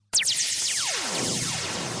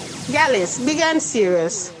Gallis, big and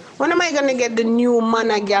serious. When am I gonna get the new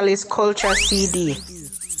Mana Gallis Culture CD?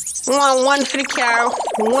 One for the car,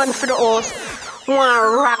 one for the house. One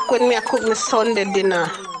rock with me, I cook my Sunday dinner.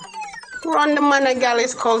 Run the Mana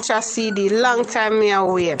Gallis Culture CD. Long time me I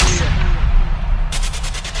wait.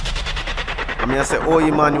 I say, oh,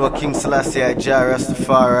 Emmanuel King Selassie, I Jah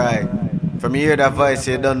Rastafari. From you hear that voice,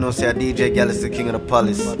 you don't know, say a DJ Gallis, the king of the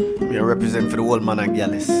palace. Me represent for the whole man of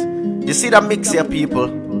Gallis. You see that mix here, people?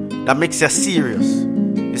 That mix here serious.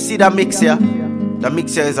 You see that mix here? That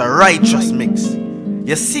mix here is a righteous mix.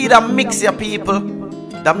 You see that mix here, people?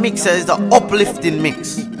 That mix here is the uplifting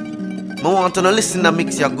mix. I want to listen to that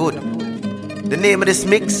mix here good. The name of this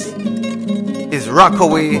mix is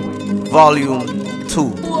Rockaway Volume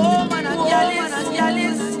 2.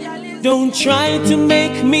 Don't try to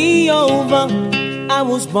make me over. I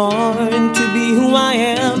was born to be who I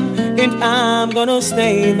am, and I'm gonna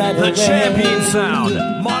stay that way. The champion sound,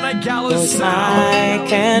 Mana Gallis sound. I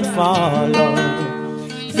can't follow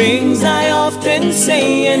things I often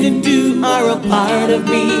say and do are a part of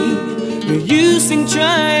me. Reducing,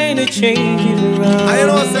 trying to change it around. I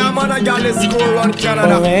know say I'm Mana Gallis school run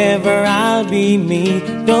Canada. Forever I'll be me.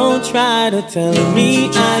 Don't try to tell me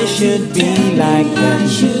I should be like them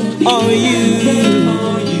or you.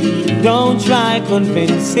 Don't try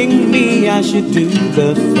convincing me I should do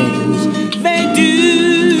the things they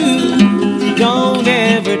do. Don't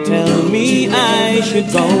ever tell me I should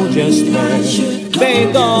go just where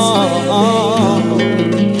they go.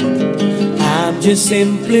 I'm just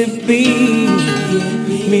simply being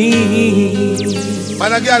me.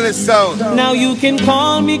 Mana Gallis sound. Now you can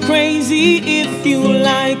call me crazy if you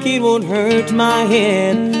like, it won't hurt my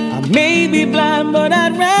head. I may be blind, but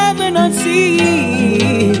I'd rather not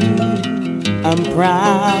see. I'm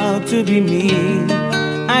proud to be me.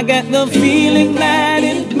 I get the feeling that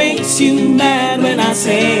it makes you mad when I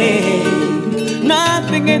say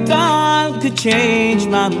nothing at all could change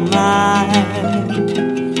my mind.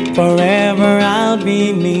 Forever I'll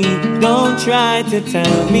be me. Don't try to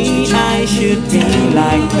tell me I should be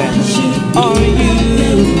like them or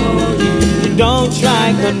you. Don't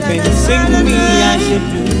try convincing me I should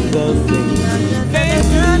do the things.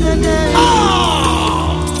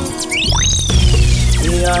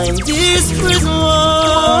 Behind these prison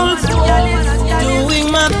walls, doing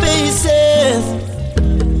my paces,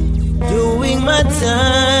 doing my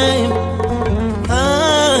time.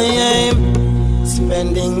 I'm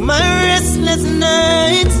spending my restless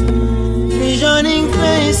nights, visioning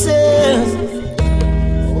faces.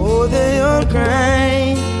 Oh, they all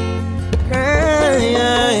cry,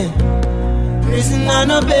 cry. Prison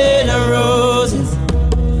on a bed of roses.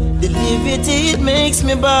 The liberty, it makes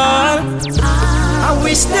me bawl. I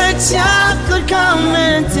wish that y'all could come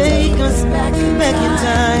and take us back in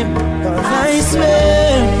time. Cause I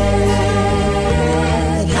swear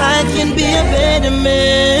that I can be a better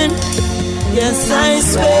man. Yes, I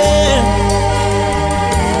swear.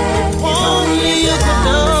 If only you could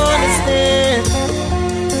understand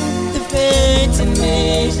the fate in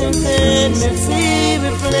nations and me see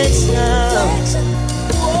reflection.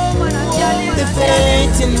 The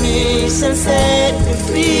fate in me shall set me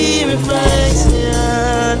free,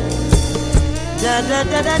 reflection.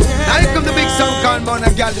 Now here come the big sound called Mana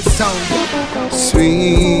Gallis sound.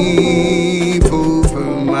 Sweep over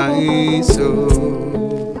my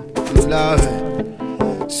soul, Lord.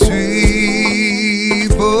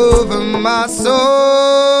 Sweep over my soul.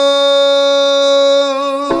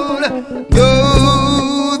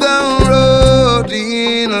 Though the road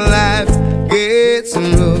in life gets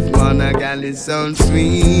rough, Mana Gallis sound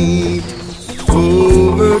sweep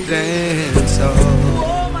over dance hall.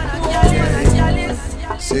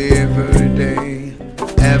 Say every day,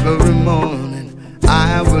 every morning,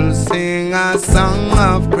 I will sing a song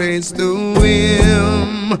of praise to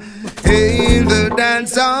Him. Hail the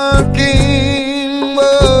dancehall King.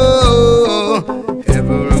 Oh,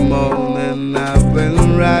 every morning I will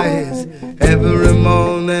rise, every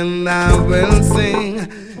morning I will sing,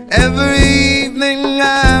 every evening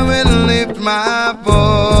I will lift my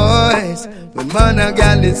voice. When Mana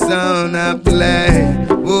Gallis sound I play,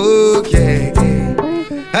 okay.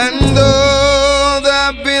 And though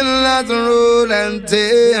the billows roll and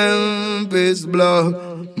tempest blow,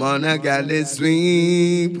 Mana Gallis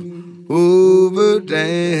sweep over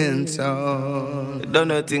dance hall. Don't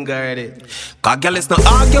know think already. Cause Gallis no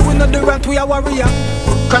argue, we no do rant, we a warrior.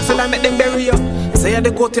 Cross the line, make them bury you. Say they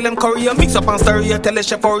go till them curry you. Mix up and stir you, tell the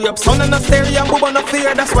chef hurry up. Sound on the stereo, move on the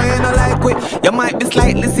fear. That's why I don't like it. You might be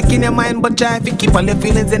slightly sick in your mind, but try if you keep all your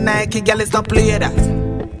feelings in Nike. Gallis not play that.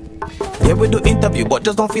 Yeah, we do interview, but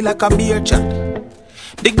just don't feel like a beer chat.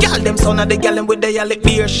 The gal them son of the gal them with the lick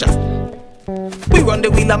beer shot. We run the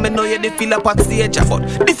wheel and me know you the feel up at stage.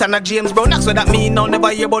 But this and a James Brown, that's what that mean now.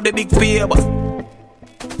 Never hear about the big paper.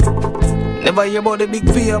 Never hear about the big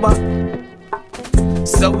paper.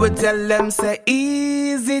 So we tell them say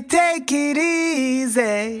easy, take it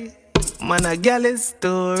easy. Man a Gallis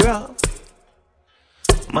too rough.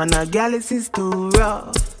 Man a Gallis is too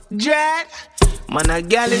rough. Dread. Man a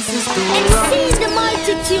Gallis is too rough. And see the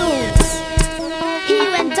multitudes. He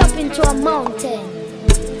went up into a mountain.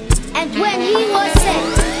 And when he was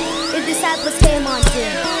sent, his disciples came unto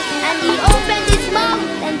him. And he opened his mouth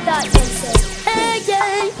and taught them, said, hey,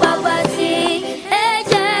 yeah, poverty. Hey,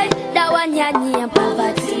 yeah, that one ya name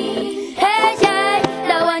poverty. Hey, yeah,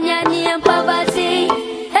 that one ya name poverty.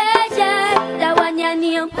 Hey, yeah, that one ya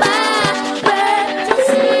name poverty.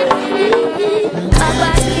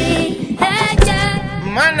 Hey, yeah.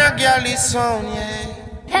 Man a Gallis sound, yeah.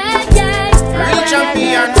 Hey, yeah. Real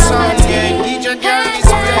champion sound, yeah. DJ Gallis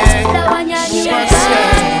play.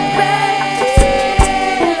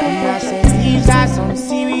 These are some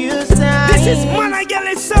serious times. This is Man a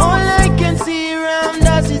Gallis sound. All I can see around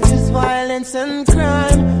us is just violence and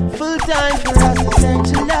crime. Full time for us to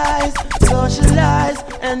centralize, socialize,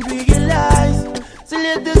 and realize. So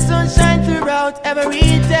let the sun shine throughout every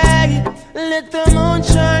day. Let the moon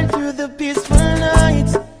shine through the peaceful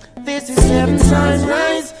nights. This is 7 times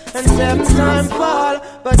rise and 7 times fall.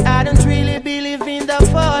 But I don't really believe in the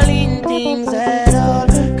falling things at all.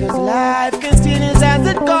 Cause life continues as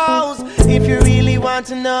it goes. If you really want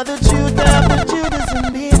to know the truth of the truth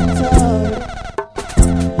isn't being told.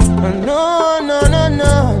 No, no, no,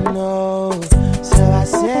 no, no. So I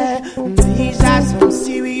said, these are some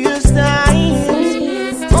serious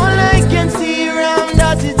times. All I can see around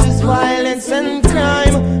us is just violence and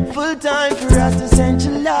crime. Full time for us to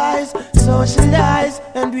centralize, socialize,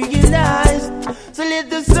 and realize. So let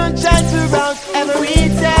the sun shine throughout every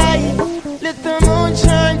day. Let the moon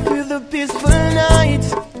shine through the peaceful night.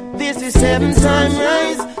 This is 7 times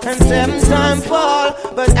rise and 7 times fall.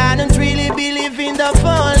 But I don't really believe in the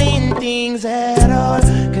falling things at all.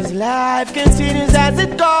 Cause life continues as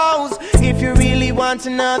it goes. If you really want to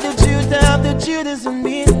know the truth of the truth isn't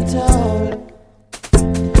being told.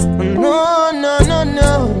 No, no, no,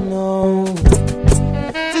 no, no.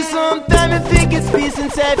 So sometimes I think it's peace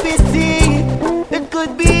and safety. It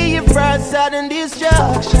could be your first sudden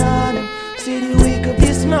destruction. See you wake up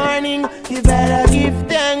this morning, you better give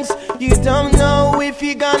thanks. You don't know if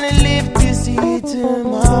you're gonna live to see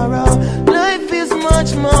tomorrow. Life is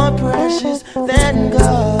much more precious than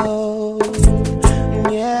gold.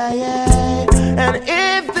 Yeah, yeah. And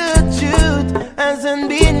if the truth hasn't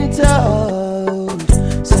been told,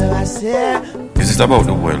 so I said, is this about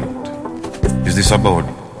the world? Is this about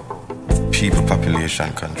people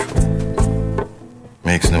population control?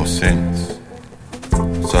 Makes no sense.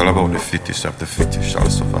 It's all about the fittest of the fittest shall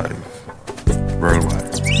survive worldwide.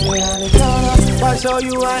 Watch how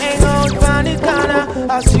you hang out on the corner.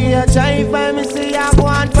 I see a jive by me, see I go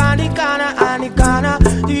on the corner, on the corner.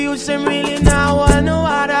 The youths them really now want no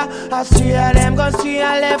water. I see a them go see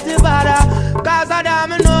I left the border. Cause I don't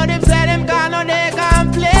know them say them can no they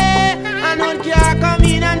can play. And none can come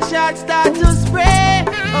in and shots start to spray.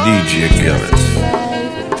 DJ Gallis,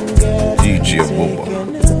 DJ Boba,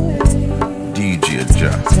 DJ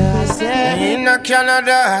Jack. In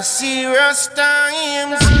Canada, serious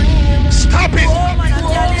times. Stop it!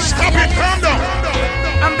 Stop it! Calm down!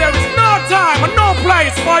 And there is no time and no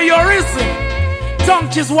place for your reason.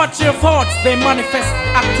 Donkeys watch your thoughts, they manifest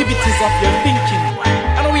activities of your thinking.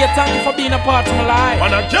 And we are thank you for being a part of my life.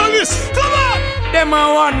 Man a Gallis, come on! Them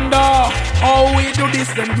I wonder how we do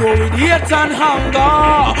this, them go with hate and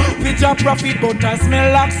hunger. Picture profit, but as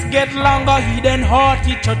my locks get longer, hidden heart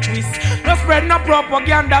it a twist. No spread no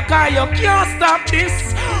propaganda, cause you can't stop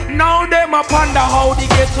this. Now them a ponder how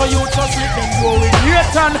they get to you just with them go with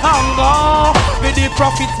hate and hunger. With the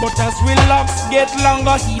profits, but as we locks get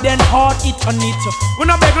longer, hidden heart it on it.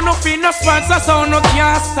 We no beg no fee, no sponsor, so no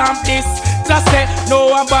can't stop this. Just say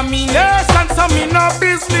no abomination, so me no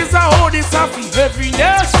business. I hold this off every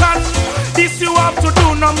nation. This you have to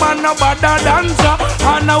do, no man no better than ya.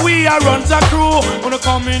 And now we are run the crew. When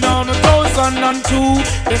coming on 2002,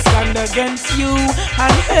 they stand against you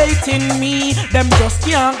and hating me. Them just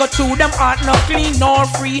can't go through, them heart not clean nor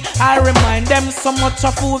free. I remind them so much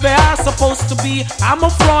of who they are supposed to be. I'm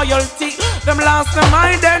of royalty, them lost them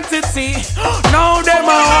identity. Now them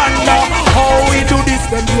a wonder how we do this,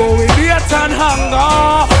 them go with hate and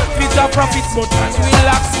hunger. Picture profits, but as we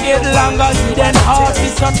locks get longer, hidden heart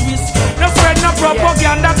is a twist. No spread no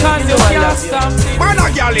propaganda, cause you can't stop it. Man a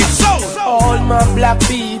Gallis, so all my black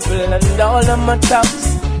people and all of my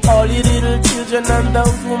tops, All you little children and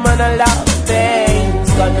those women alive, they ain't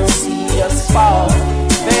gonna see us fall.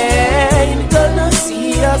 They ain't gonna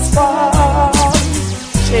see us fall.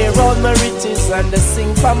 Cheer on my riches and they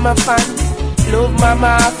sing for my fans. Love Mama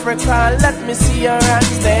Africa, let me see your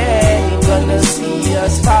hands. They ain't gonna see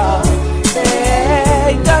us fall. They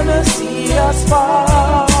ain't gonna see us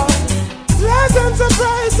fall. Pleasant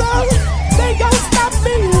surprise, they gon' stop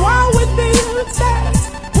me. Wow, with the youth,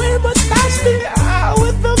 where my cash be?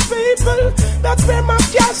 With the people, that's where my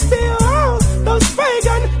cash still. Those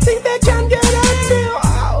pagans think they can get at me.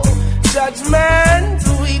 Judgment,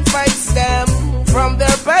 we face them. From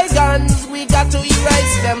their pagans, we got to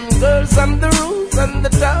erase them. Girls on the roof and the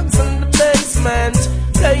dogs in the basement.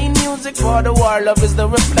 Playing music for the war, love is the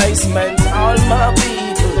replacement. All my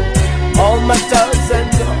people, all my dogs and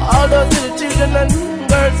all those little children and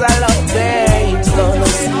girls I love, they ain't gonna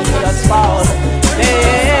see us fall.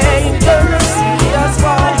 They ain't gonna see us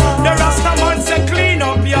fall. The Rastaman say clean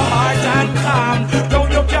up your heart and calm. Though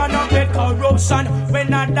you cannot get corruption when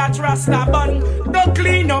not that Rasta bun. Don't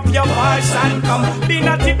clean up your voice and come. Be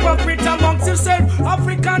not hypocrite amongst yourself,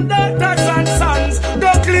 African daughters and sons.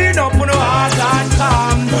 Don't clean up no heart and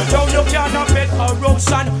calm. Though you cannot get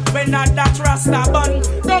corruption when not that Rasta bun.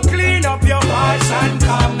 Don't clean up your voice and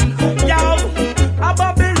come. Yo, a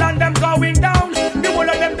Babylon them going down. The whole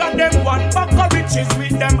of them got them one buck of riches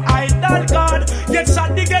with them idol god. Yet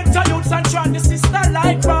shot the ghetto youths and try the sister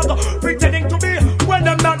like frog. Pretending to be when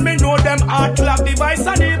them not me know them art clock device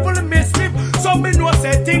and evil mischief. So me know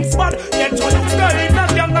say things bad. Get your youths stay in a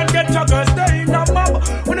gang and get your girls stay in a mob.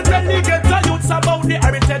 When they tell the ghetto youths about the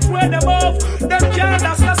heritage where them off, them can't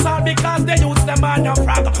ask us all because they use them on a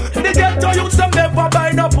frag. The ghetto youths them never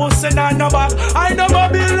buy no pussy and no bag. I know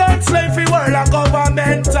Babylon slave free world and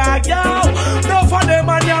government tag. Yo, no for them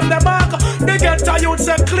and yam them back. The ghetto youths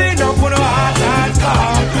them clean up on the heart and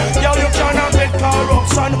calm. Yo, you cannot get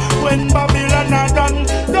corruption when Babylon are done.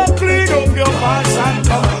 Don't clean up your hearts and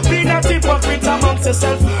come. Be not hypocrite amongst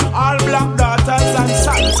yourself, all black daughters and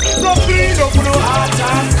sons. Don't clean up your heart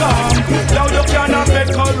and come. Yo, you cannot get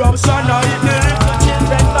corruption or if the little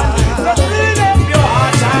children can. Don't clean up your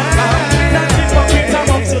heart and come. Be not hypocrite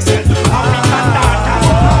amongst yourself, African daughters.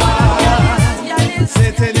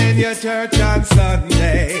 Sitting in your church on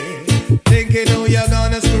Sunday, thinking who you're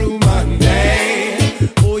gonna screw Monday,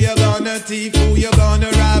 who you're gonna thief, who you're gonna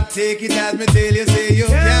rob. Take it as me till you say you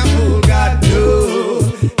can't fool God,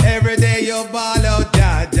 no. Every day you ball out,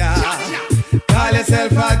 Jaja. Call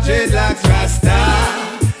yourself a dreadlocks Rasta.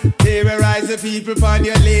 Terrorize the people on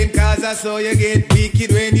your lane, cause I saw you get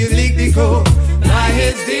wicked when you lick the code. By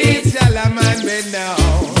his deeds shall a man bend down.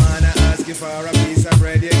 Wanna ask you for a piece of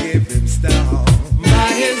bread, you give him stone.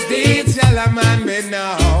 By his deeds shall a man bend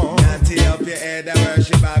down. Not tear up your head and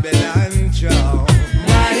worship Babylon throne.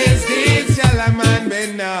 By his deeds shall a man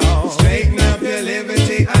bend down. Straighten up your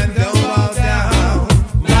liberty and don't bow down.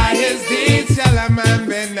 By his deeds shall a man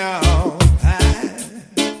bend down.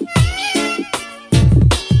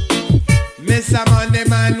 Mr. Money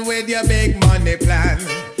Man with your big money plan.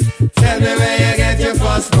 Tell me where you get your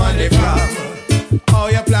first money from. How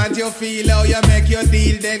you plant your field, how you make your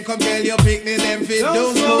deal. Then come tell your picnic them fit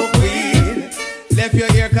don't smoke weed. Left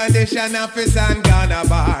your air condition office and gone a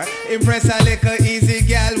bar. Impress a little easy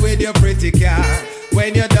girl with your pretty car.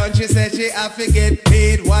 When you're done she said she have to get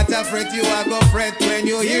paid. What a fret you a go fret when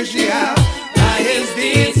you hear she have. By his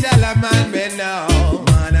deeds shall a man bend down.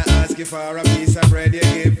 Man I ask you for a piece of bread you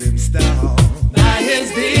give him stone. By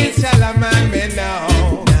his deeds shall a man bend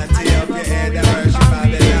down. Not tear up your head and worship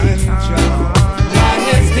Babylon throne. By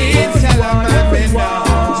his deeds shall a man bend down.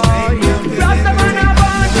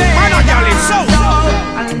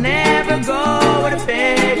 I'll never go where the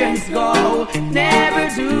pagans go.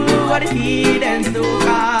 Never do what the heathens do.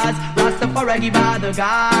 Cause Rastafari give all the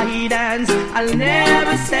guidance. I'll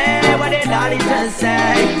never say what the daddy just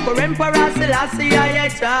say. For Emperor Selassie I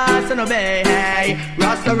trust and obey.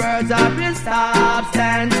 Rasta words of his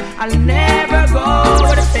substance. I'll never go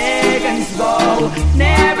where the pagans go.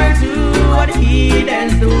 Never do what the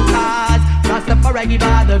heathens do. Cause Rastafari give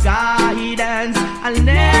all the guidance. I'll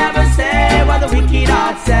never say what the wicked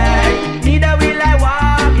heart say. Neither will I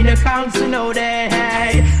walk in the council no day.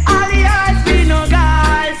 All the eyes be no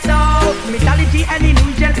guys. So mythology and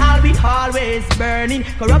illusion I'll be always burning.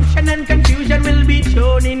 Corruption and confusion will be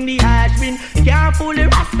shown in the ash bin. Can't fool the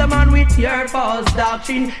Rastaman, we with your false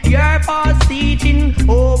doctrine, your false teaching.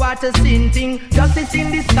 Oh, what a sin thing. Justice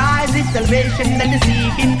in disguise, it's salvation that is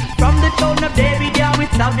seeking. From the throne of David, yeah,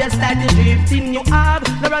 it's obvious that you're drifting. You have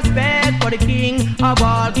no respect for the King of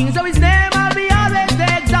all kings, so his name I'll be always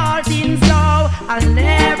exalting. So I'll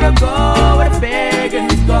never go where the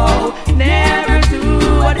pagans go, never do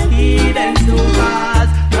what the heathens do, cause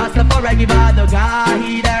Rastafari give all the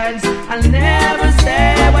guidance. I'll never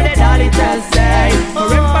say what the Dalitans say,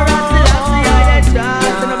 for Emperor Selassie I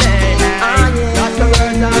trust and obey. That's the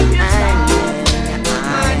words of your song.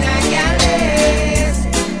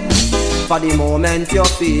 For the moment you're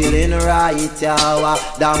feeling right, yeah,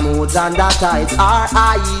 the moods and the tides are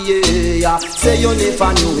high, yeah. Say you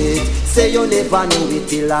never knew it, say you never knew it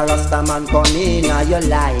till a Rasta man come in your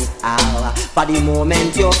life. For the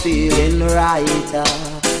moment you're feeling right,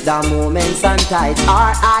 the moments and tides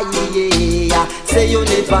are high, yeah. Say you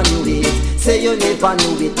never knew it, say you never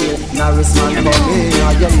knew it till Norris man come in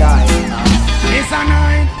your life. It's a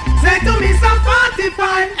night. Say to me some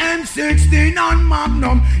 45 M16 on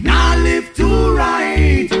Magnum. Now live to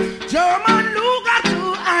right. German Luger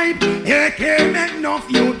to hype. AK make enough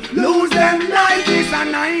youth lose them life. It's a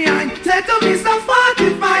 9. Say to me some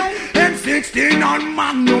 45 M16 on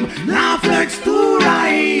Magnum. Now flex to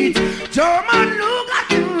right. German Luger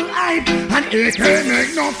to hype. And AK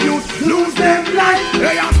make enough youth lose them life.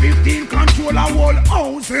 They are 15 control a whole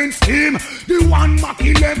house in steam. The one Mach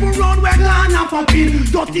 11 run where Ghana pop in.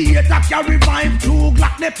 38 a carry 5-2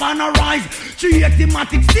 Glock they pan a rise.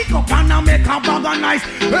 380 stick up and a make a bag of nice.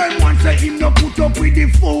 And one say him no put up with the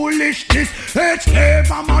foolishness. HK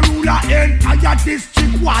Bama ruler entire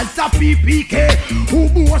district Walter PPK. Who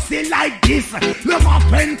bossy like this? Love a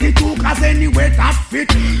 22 cause anyway that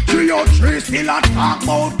fit. 303 still a talk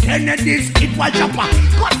about Kennedy's kid. While chopper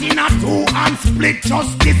cut in a 2 and split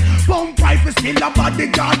justice. Pump rifle still a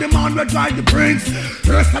bodyguard. The man will drive the prince.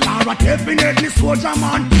 First Alara definitely soldier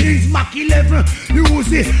man. Kings Mach 11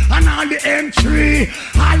 Uzi and all the M3.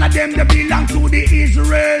 All of them they belong to the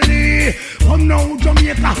Israeli. Come now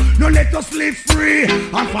Jamaica, no let us live free.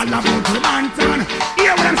 And follow to Anton.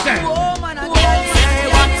 Hear what I'm saying? Woman, I can't say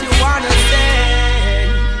what you wanna say.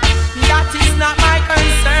 That is not my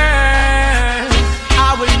concern.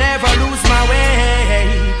 I will never lose my way.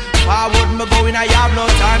 Forward me going, I have no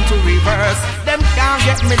time to reverse. Them can't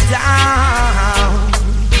get me down.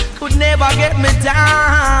 Could never get me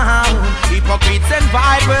down. Hypocrites and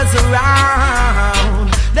vipers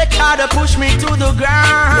around. They try to push me to the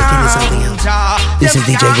ground. Making it something else. This is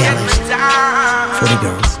DJ Gallis for the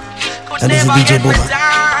girls. And this is DJ Boba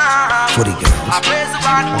for the girls.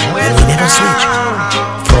 And we never switch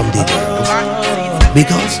from the girls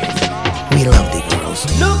because we love the girls.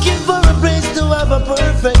 Looking for a place to have a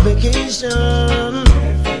perfect vacation.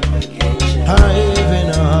 Having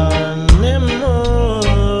a honeymoon.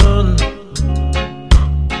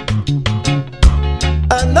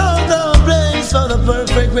 Another place for the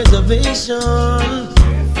perfect reservation.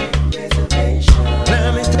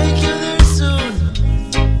 Let me take you there soon.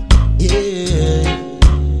 Yeah.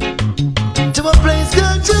 To a place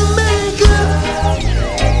called Jamaica.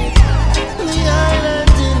 The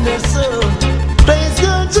island in the sun. Place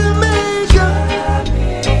called Jamaica.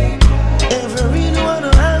 Everyone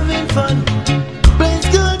having fun. Place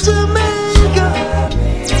called Jamaica.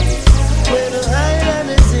 Where the island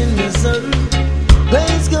is in the sun.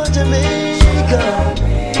 Place called Jamaica.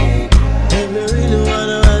 Everyone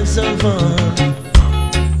wanna have some fun.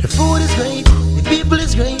 The food is great, the people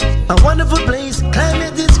is great, a wonderful place,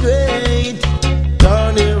 climate is great.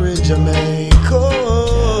 Down here in Jamaica.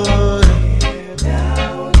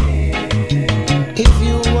 If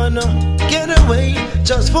you wanna get away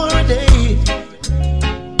just for a day,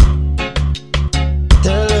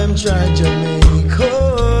 tell them try Jamaica.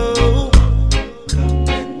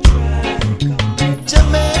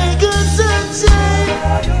 Jamaica sunshine.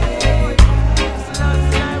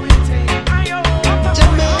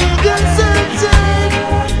 Jamaica sunshine.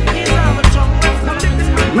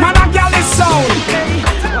 Man a Gallis sound.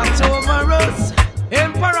 Watch over us.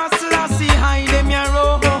 Emperor Selassie hide them your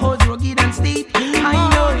roads, rugged and steep. I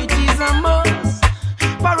know it is a must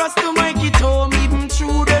for us to make it home, even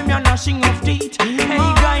through them your gnashing of teeth. Hey,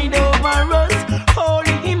 guide over us.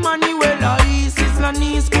 Holy Emmanuel, Isis,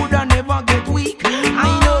 Lanis could never get weak.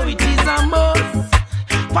 I know it is a must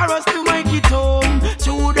for us to make it home,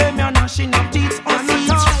 through them your gnashing of teeth.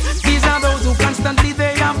 These are those who constantly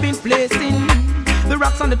they have been placing the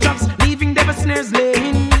rocks on the traps, leaving their snares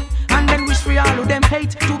laying, and then wish for all of them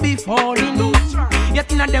hate to be falling.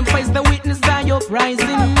 Yet in them face the witness die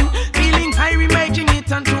uprising, feeling high, making it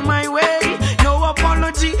onto my way. No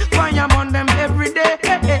apology, fire on them every day.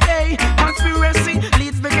 Hey, hey, hey.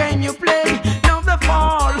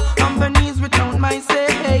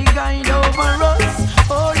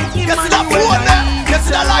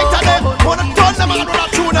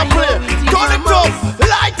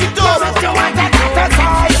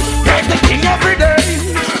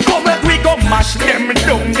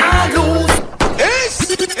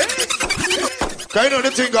 Kind of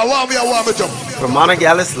the thing, I want me jump. For Mana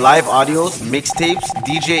Gallis live audios, mixtapes,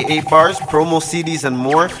 DJ 8 bars, promo CDs, and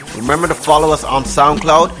more, remember to follow us on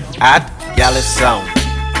SoundCloud at Gallis Sound.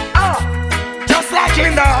 Just like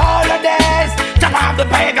in the holidays, jump off the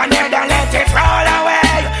pagan head and let it roll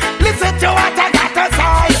away. Listen to what I got to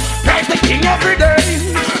say. Praise the King every day.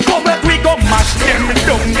 Come back, we go mash them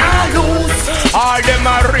down and loose. All them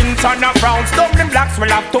are rinse and a brown. Stop them blacks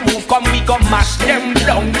will have to move. Come, we go mash them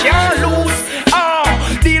down, can't lose.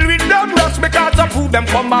 Deal with them rust because I prove them.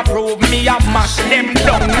 Come approve me, I mash them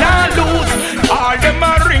down and loose. All them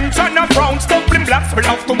are rinse and a brown. Stop them blacks will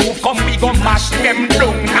have to move. Come, we go mash them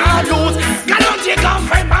down and loose. Can't you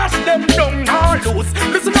come and mash them down and loose.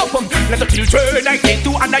 Listen up, let the children I say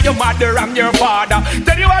to honor your mother and your father.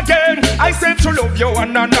 Tell you again, I said to love you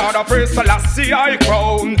and another. Praise the last I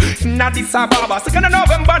crown. Addis Ababa, 2nd of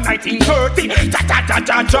November 1930.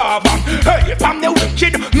 Java. Hey, from the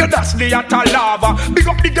wicked, me dash the atta lava. Big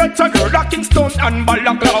up the ghetto girl, the Kingston and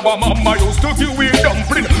Balaclava. Mama used to give me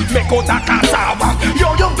dumpling, make out a cassava. Yo,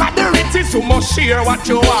 you got the riches, you must share what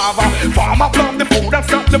you have. Farmer plant the food and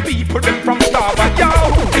stop the people them from starving. Yo,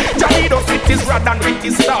 Jalido cities rather than with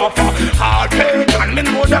his staff. Hard pain and me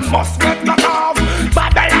know them must get cut off.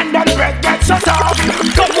 Babylon them bread get shut off.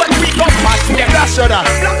 Come when we come past them, that's shut off.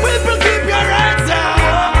 Black people keep your hands up.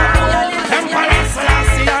 Empire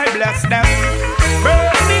Selassie, I bless them.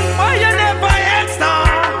 Burning fire never ends now.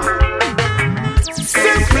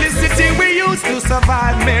 Simplicity we used to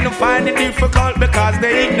survive. Men who find it difficult because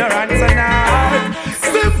they ignorant now.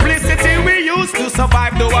 Simplicity we used to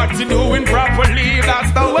survive. Do what you doing properly,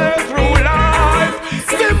 that's the way through life.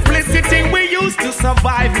 Simplicity we used to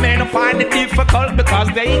survive. Men who find it difficult because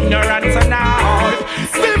they ignorant now.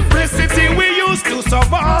 Simplicity we used to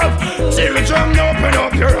survive. Children, open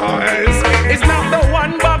up your eyes. It's not the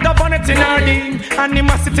one bag of vanity nor the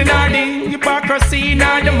animosity nor the hypocrisy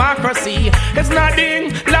nor democracy. It's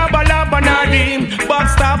nothing lava nor the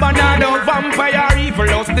backstabber nor the vampire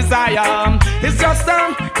evil's desire. It's just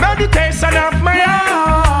a meditation of my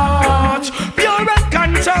heart, pure and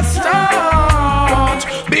conscious thought.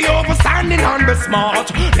 Be overstanding and be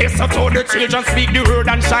smart. Listen to the children speak the word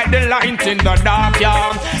and shine the light in the dark,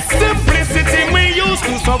 yeah. Simplicity we used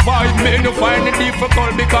to survive. Men who find it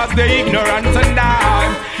difficult because they ignorant and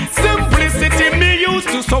die. Simplicity me used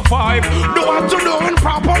to survive. Do what you doing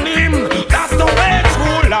properly, that's the way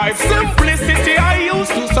through life. Simplicity I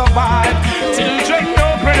used to survive. Children,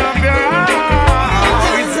 open up your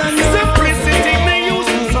eyes. Simplicity me used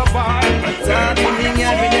to survive. What's happening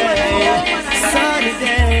every day?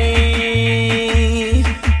 Saturday,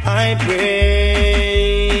 I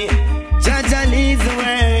pray Jaja leads the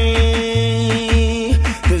way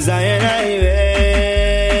to Zion Highway.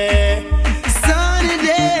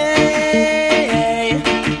 Saturday,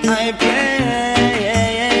 I pray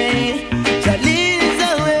Jaja leads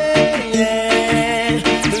the way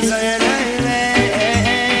to Zion Highway.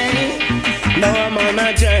 Now I'm on a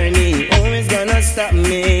journey, who is gonna stop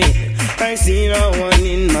me? I see no one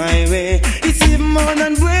in my way. It's even more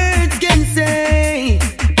than words can say.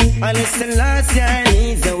 Unless the last year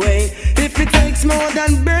leads the way. If it takes more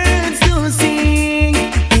than birds to sing,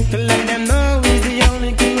 to let them know he's the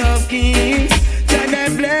only King of Kings. Try their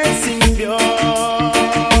blessing pure.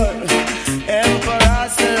 Emperor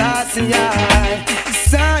Selassie,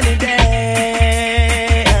 sunny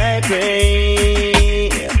day, I pray.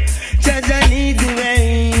 Jaja leads the way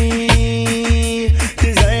to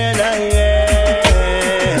Zion Highway.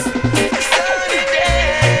 Sunny day,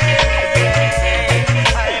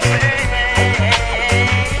 I pray.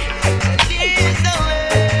 Leads the way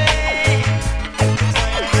to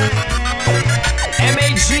Zion Highway.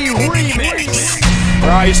 MAG remix.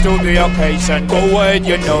 Rise to the occasion, go ahead,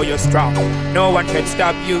 you know you're strong. No one can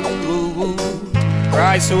stop you.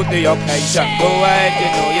 Rise to the occasion, go ahead, you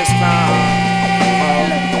know you're strong.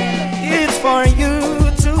 It's for you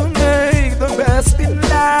to make the best in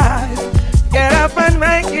life. Get up and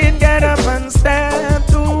make it, get up and stand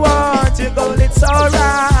towards your goal, it's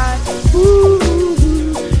alright.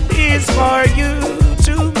 It's for you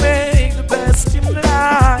to make the best in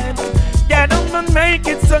life. Get up and make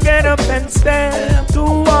it, so get up and stand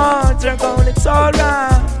towards your goal, it's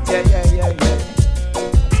alright. Yeah.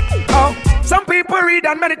 Oh, some people read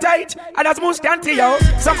and meditate, others move scanty, yo.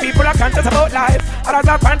 Some people are conscious about life, others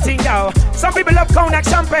are panting, yo. Some people love cognac,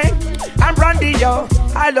 champagne, and brandy, yo.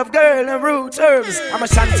 I love girl and roots herbs. I'm a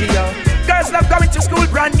shanty, yo. Girls love going to school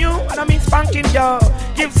brand new, and I mean spanking, yo.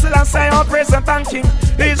 Give Selassie all praise and thank him.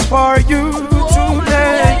 It's for you to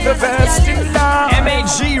make the best in love. MAG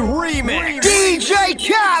Remix. DJ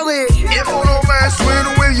Gallis. If you don't mess with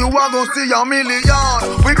the way you are gonna see a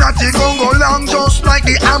million. We got it gon' go long just like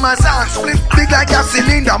the Amazon. Split big like a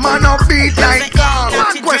cylinder, man a beat like God.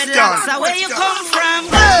 One question. Where you come from?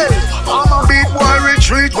 Hey, I'm a beat boy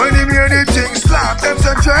retreat when he hear the things slap. Them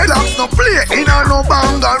say dreadlocks no play, in a no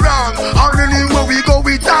bang around. And anywhere we go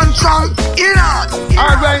we dance strong, in a.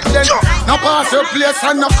 Alright then, now pass your place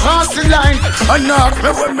and now cross the line. And now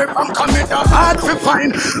when me from coming the hard to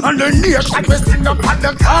find. And the next I was sing up at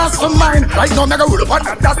the cast of mine. Right now me go roll up on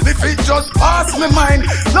that dance if it just pass me mind.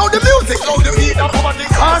 Now the music, now the beat up over the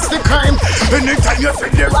cast the crime. Anytime you see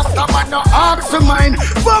the rasta man no ask for mine.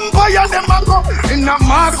 Vampire them a go in a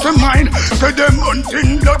mastermind. So them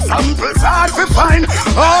hunting blood samples hard to find.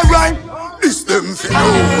 Alright, this them for you.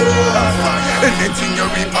 Anything you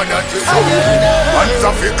reap and that you sow. Hands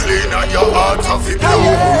off it clean and your heart off it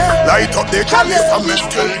pure. Light up the chalice and me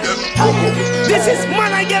kill them too. This is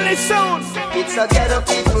Mana Gallis sound. It's a ghetto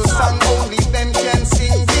people song, only them can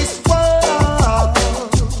sing this world.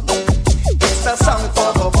 It's a song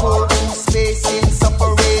for the poor who's facing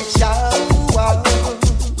separation.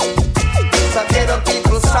 It's a ghetto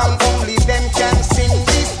people song, only them can sing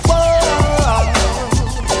this world.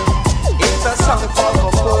 It's a song for the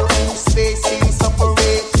poor who's facing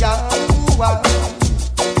separation.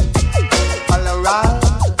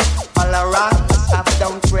 All around, stop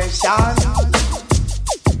down pressure.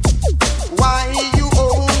 Why you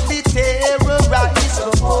only terrorize the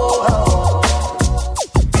poor?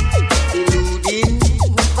 Eluding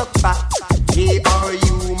the fact they are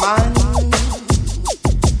human.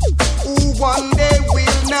 Who one day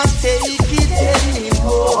will not take it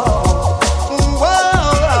anymore.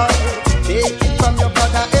 Whoa. Take it from your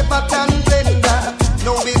brother Everton Blender.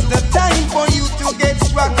 Now is the time for you to get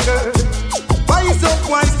stronger.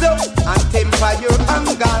 Wise up, and temper your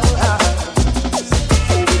anger.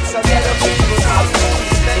 It's a better people.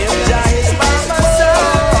 If Jah is by my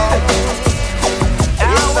side,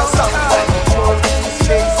 it's a song for his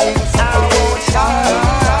facing separation.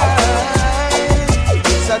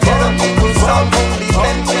 It's a better people song, only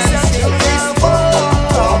them can sing this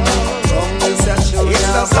song.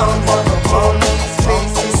 It's a song for the police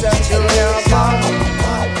facing separation.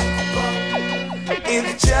 If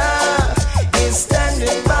Jah is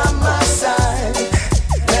standing by my side,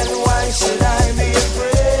 then why should I be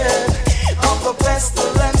afraid of the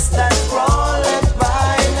pestilence that crawleth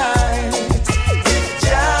by night? If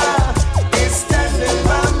Jah is standing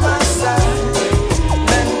by my side,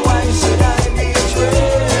 then why should I be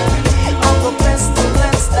afraid of the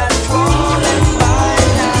pestilence that crawleth by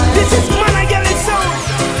night? This is Mana Gallis sound.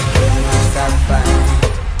 I find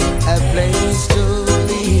a place to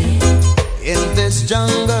live in this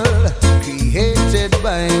jungle created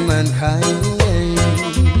by mankind.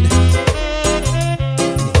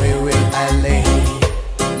 Where will I lay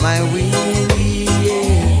my weary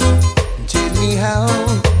head? Tell me how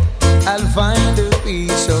I'll find a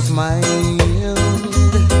peace of mind.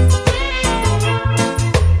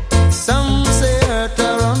 Some say earth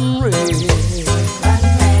are unreal.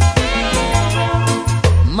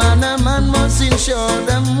 Man and man must ensure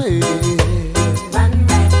them way.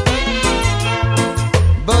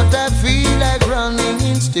 But I feel like running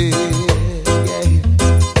instead, yeah.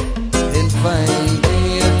 And find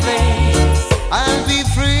me a place I'll be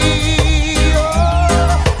free. Oh,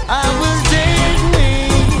 I will take me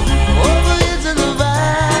over into the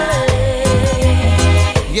valley.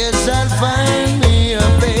 Yes, I'll find me a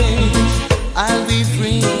place I'll be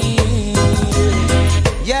free.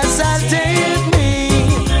 Yes, I'll take me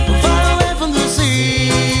far away from the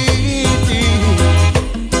city.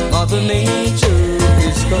 Mother Nature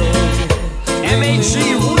is gone. MAG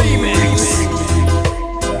Remix.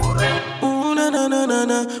 Ooh na na na na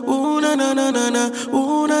na, ooh na na na na na,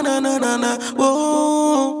 ooh na na na na na,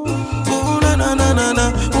 ooh, ooh na na na na na,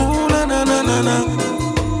 ooh na na na na na.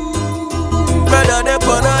 Brother, they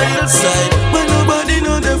on a hillside, but nobody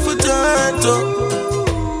know them for turn to.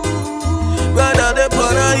 Brother, they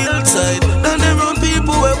on a hillside, and they run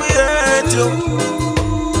people where we hurt you.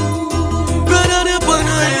 Brother, they on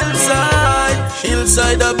a hillside.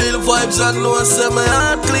 Hillside I build vibes and know say my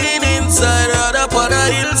heart clean inside. Rather on a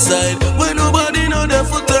hillside where nobody know them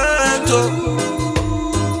for turn to.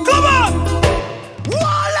 Come on!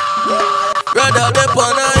 Rather they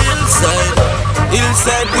on a hillside.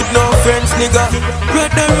 Hillside with no friends, nigga.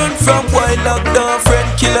 Rather run from wild lockdown friend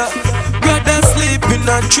killer. Rather sleep in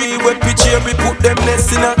a tree where picture me put them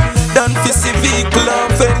nest in a. than to see vehicle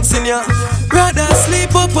and fencing ya. Rather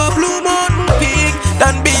sleep up a Blue Mountain Peak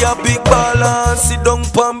than be a big baller and sit down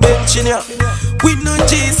pan bench in ya. We no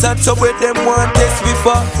Jesus, so where them want test we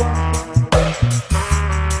for.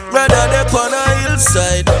 Rather they on a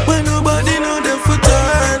hillside when nobody know them for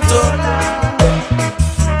turn to.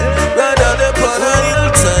 Rather they on a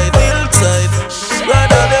hillside.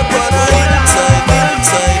 Rather they on a hillside.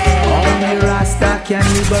 Only Rasta can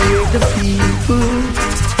liberate the people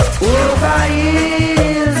over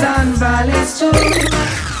hills and valleys too.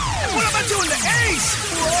 What about you in the Ace?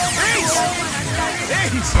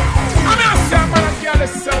 I'm not saying man, girl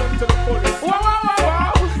is sound to the fullest.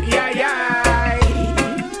 Wow. Yeah.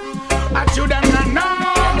 I do them not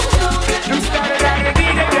know. Them started at the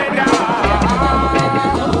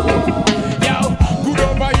Yo, good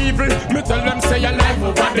over evil. Me tell them say your life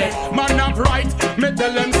over there. Man of right. Me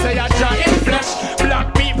tell them say a giant flesh.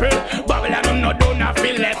 Black people, Babylon them no do not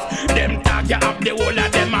feel left. Them talk you up the whole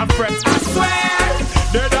of them are friends. I swear,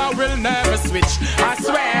 that I will never switch. I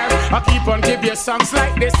swear, I keep on give you songs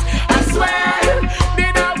like this. I swear,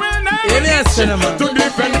 that I will never switch. To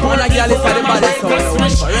different people, I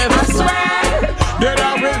swear, that I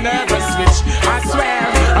will never switch. I swear,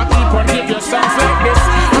 I keep on give you songs like this. I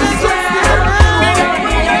swear, that I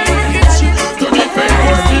will never switch. To different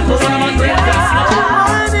people, I'm a great guest.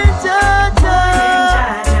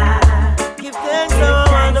 Give thanks for a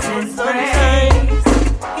wonderful sunshine.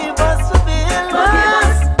 Give us a bill.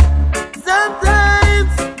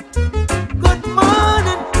 Sometimes. Good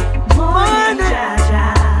morning. Morning.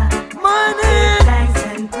 Thanks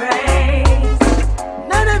and praise.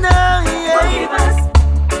 No, yeah. Forgive us.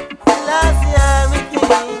 Last year we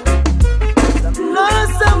came.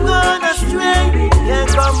 Lost, I'm gone astray. Can't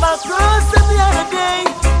come back close every other day.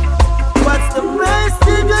 What's the price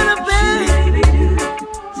they're gonna pay?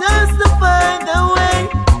 Just to find a way.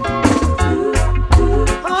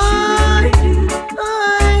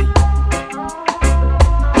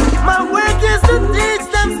 My work is to teach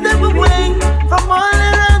them step away from all the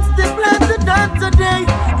runs they plan to done today.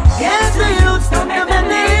 Yes, the youth, the men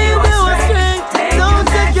they do astray. Don't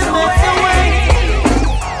take your mess away.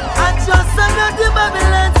 I just got the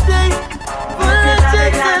Babylon state full of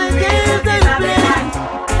checks and the games they play.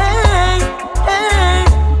 Hey,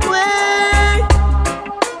 wait.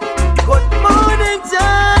 Good morning,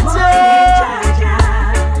 Jaja.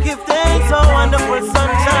 Give thanks for wonderful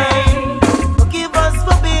sunshine. Forgive us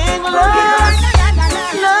for being lost. Good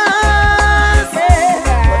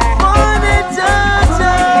morning,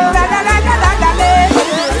 Jaja.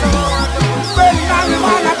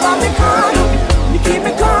 You keep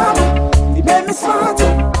me calm, you make me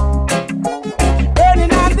smarter.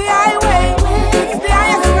 Burning on the highway, it's the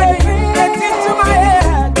highest grade. Get into my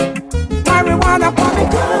head. Marijuana for me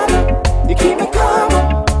calm, you keep me calm,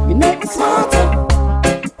 you make me smarter.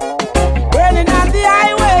 Burning on the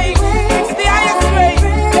highway, it's the highest grade.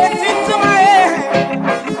 Get into my head.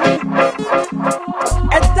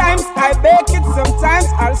 At times I bake it, sometimes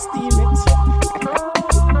I'll steam it.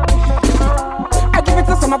 I give it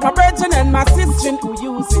to some of my brethren and my sister who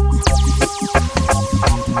use it.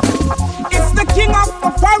 It's the king of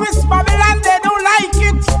the forest, Babylon, they don't like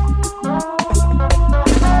it.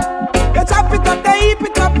 They chop it up, they heap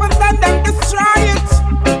it up, and then destroy it.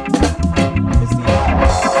 You see,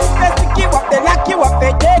 they stick you up, they lock you up,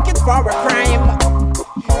 they take it for a crime.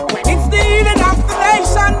 When it's the healing of the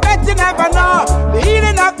nation, bet you never know. The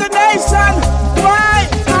healing of the nation. Why?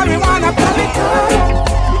 Marijuana, pull it on.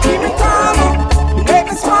 You keep it calm, you make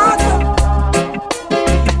me smarter.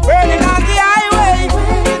 Burning on the highway,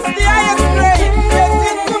 it's the highest grade. Get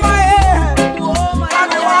into my head.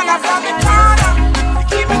 Marijuana from the corner, you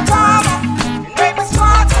keep me calm, you make me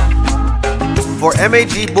smarter. For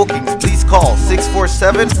MAG bookings, please call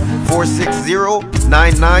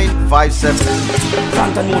 647-460-9957.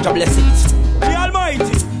 Santa Moja blessings. The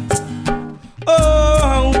Almighty.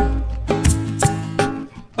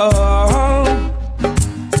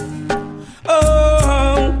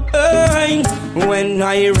 When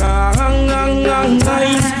I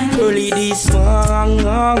rise early this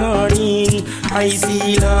morning, I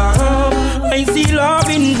see love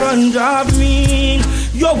in front of me.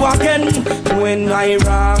 You're walking when I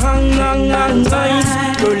rise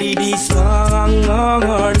early this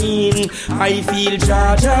morning. I feel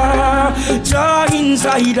joy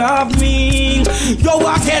inside of me. You're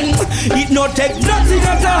walking, it not take nothing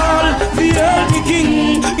at all. Feel the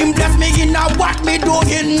king, him bless me in a what me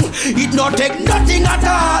doing. It not take nothing at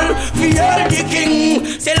all. Feel the king,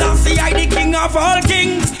 Selassie I the king of all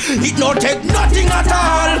kings. It not take nothing at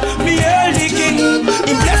all. Feel the king,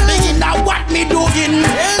 him bless me in a what me doing.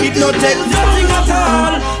 It not take nothing at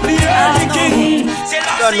all.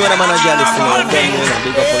 Don't know the man of Gallis, big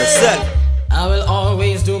up on yourself. I will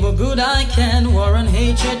always do the good I can, war and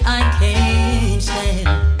hatred I can't stand.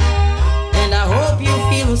 And I hope you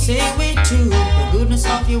feel the same way too. The goodness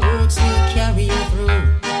of your works will carry you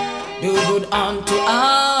through. Do good unto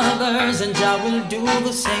others, and Jah will do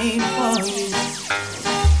the same for you.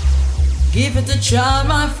 Give it a try,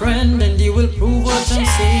 my friend, and you will prove what I'm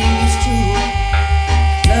saying is true.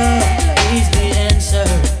 Love is the answer.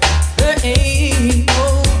 There ain't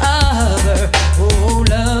no other. Oh,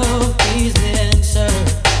 love is the answer.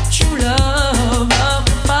 True love of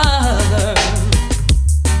the Father.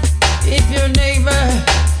 If your neighbor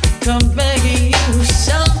comes begging you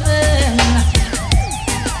something,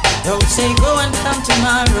 don't say go and come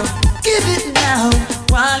tomorrow. Give it now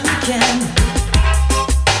while you can.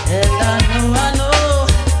 And I know,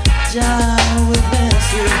 Jah will bless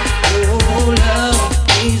you. Oh, love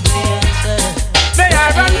is the answer. There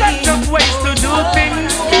are a lot of ways to do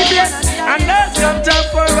things, yes, and there's no time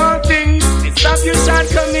for all things. Stop your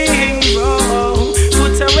shortcomings, bro.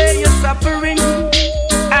 Put away your suffering.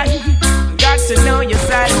 I got to know your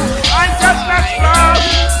side. I just not wrong.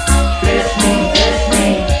 Bless me,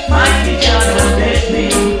 mighty God, bless me.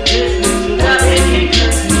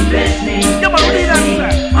 Bless me, come on, read that,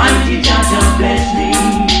 sir. Mighty God, bless me.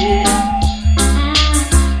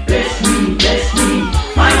 Bless me,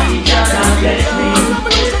 mighty God, bless me.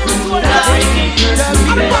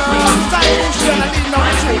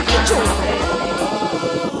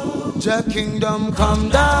 Jah kingdom come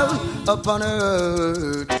down upon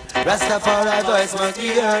earth. Rastafari voice must be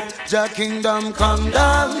heard. Jah kingdom come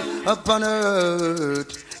down upon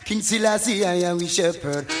earth. King Selassie, I am we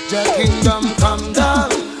shepherd. Jah kingdom come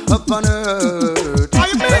down upon earth.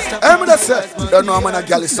 I'm gonna say, don't know I'm gonna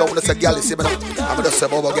Gallis, so I'm gonna say Gallis. I'm gonna say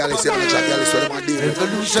Bobo Gallis, I'm gonna say Gallis, what am I doing?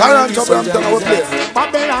 Toronto, Brampton, I will play.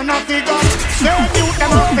 Babylon of the guns, they do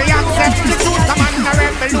them up, they accept the truth. Come on, the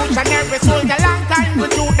revolutionary soldier, long time we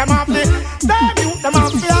do them up, they do them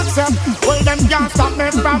up, they accept. Well, them can't stop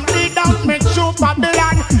me from bleed out, make sure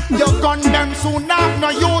Babylon. Your gun them soon have no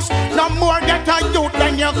use, no more get a youth,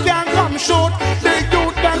 then you can't come shoot. They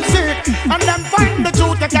youth them sick, and them find the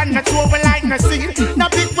truth, you cannot throw a like no seed. No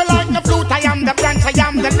people like the flute, I am the branch, I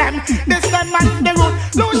am the lamb. This them and the root,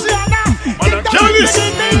 Luciana. Gallis!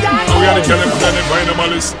 We are the Gallis and the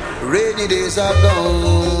animals. Rainy days are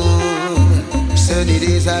gone, sunny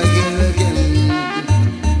days are here again.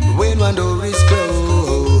 When one door is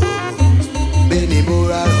closed, many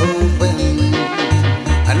more are open.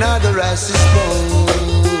 Another rise is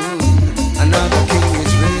born, another king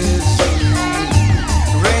is risen.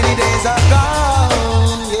 Rainy days are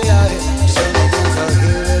gone, yeah, sunny days are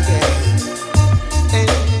here again.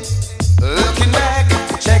 Looking back,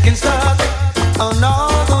 checking stuff on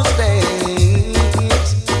all those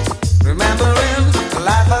days, remembering the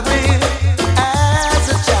life I've lived as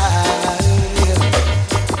a child.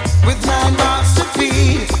 With 9 mouths to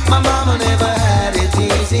feed, my mama never had it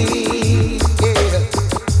easy. Yeah.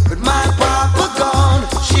 But my papa gone,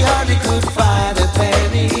 she hardly could find a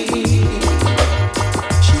penny.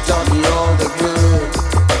 She taught me all the good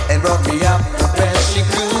and brought me up the best she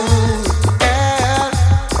could. And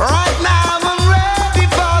right now I'm ready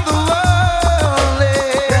for the world.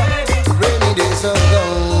 Yeah. Rainy days are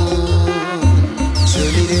gone,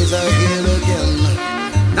 sunny days are here again.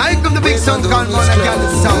 Now here come the big sound, come on and get the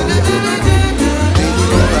sound.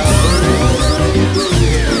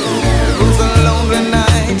 It was a lonely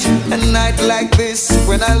night, a night like this,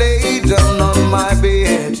 when I lay down on my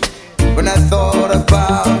bed, when I thought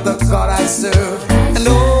about the God I serve and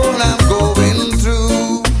all I'm going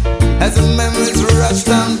through. As the memories rushed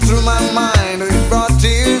down through my mind, it brought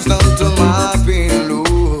tears down to my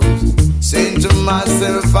pillows. Saying to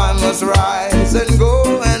myself, I must rise and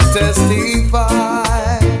go and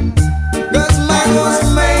testify. 'Cause man was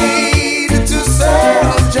made to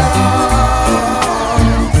serve Jah.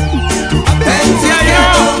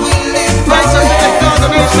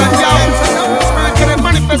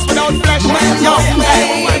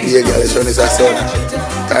 Yeah, Gallis, when it's a son,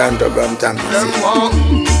 Toronto, Brampton.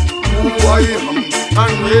 Why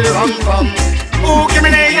and where I'm from? Oh, give me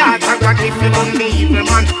the yard and what if you don't be evil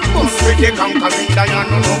man? Bust with the conquering lion,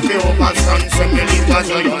 no no fear overstand, send me live as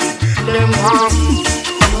a young. Them harm,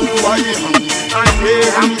 why and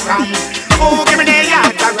where I'm from? Oh, give me the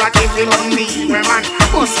yard and what if you don't be evil man?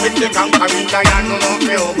 Bust with the conquering lion, no no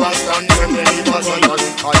fear overstand, send me live as a young.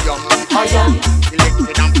 I am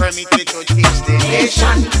elected and permitted to teach the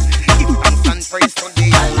nation. Give thanks and praise to the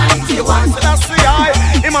Almighty One. So that's why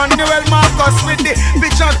Emmanuel Marcus with the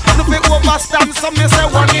vision. No be overstand, so me say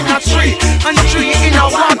 1 in a 3 and 3 in a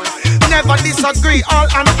 1. Never never disagree, all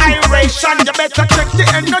annihilation. You better check the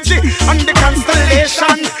energy and the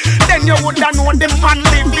constellation. Then you woulda know the man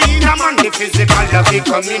live in a man. The physical love he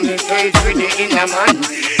communicates with the inner man.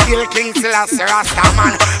 He'll King Selassie Rasta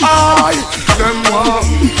man. Aye, them one.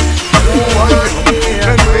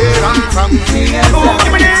 And where I'm from, oh,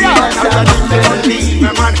 give me the yard. I'm gonna leave me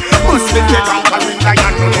man. Must be the conquering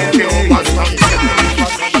lion. No overstand.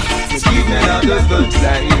 Give me another good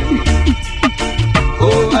life.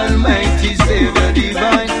 Oh, Almighty Savior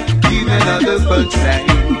Divine, give me another punchline.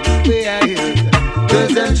 We are here,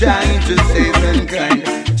 'cause I'm trying to save mankind.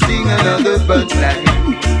 Sing another punchline.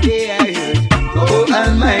 We are here. Oh,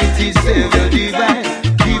 Almighty Savior Divine,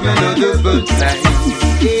 give me another punchline.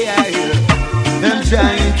 We are here. I'm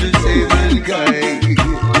trying to save mankind.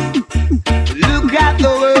 Look at the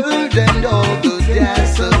world and all the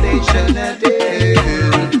desolation and death.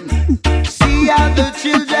 See how the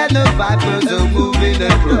children of vipers are moving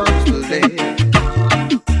across the land.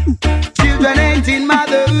 Children ain't in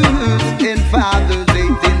mothers and fathers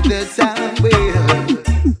ain't in the somewhere.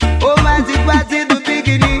 Oh, as it was in the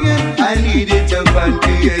beginning, I needed upon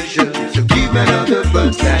creation. So give me another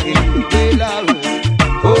punchline.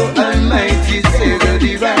 Oh, Almighty Savior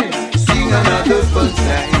Divine, sing another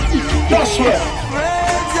punchline. That's right. I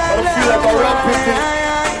feel like a rap with it.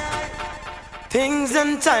 Things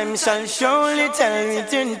and time shall surely tell me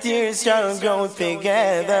till tears shall grow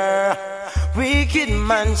together. Wicked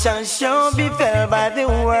man shall sure be fell by the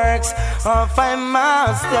works of my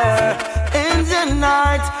master. In the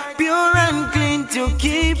night, pure and clean to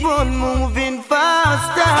keep on moving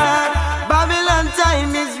faster. Babylon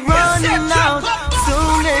time is running out,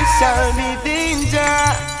 soon there shall be danger.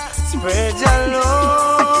 Spread your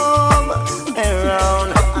love around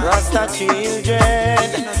Rasta children.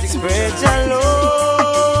 Spread your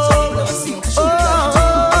love. Oh,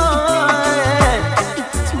 yeah.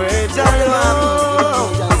 Spread your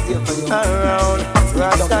love around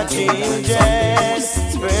Rasta children.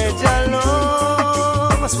 Spread your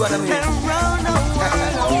love. That's what I mean. Around the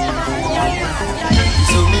world.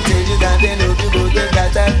 So me tell you that they know you go get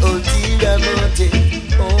that ulterior motive.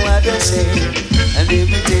 Oh, what a shame. And they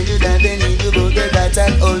will tell you that they need you go get that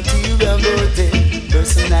ulterior motive.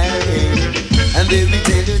 Personality. And they will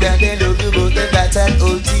tell you that they love you but they got an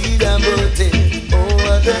ulterior motive. Oh,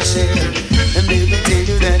 what a shame. And they will tell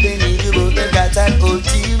you that they need you but they got an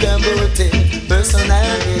ulterior motive.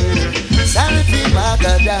 Personality. Sorry for my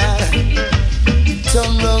God,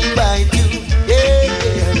 tongue wrong by you. Yeah,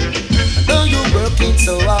 yeah. I know you're working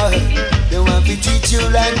so hard. They want to treat you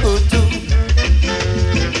like Butu.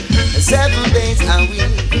 7 days a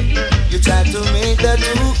week, you try to make the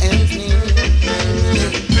 2 ends meet.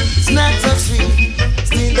 It's not so sweet,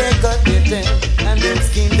 still they cut their teeth and then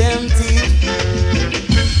skin them teeth.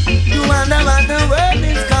 You wonder what the world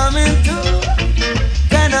is coming to.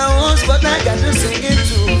 Kinda host, but I got to sing it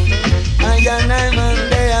too. I got 9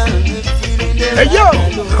 Monday and the feeling they hey yo,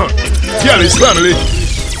 Gallis family.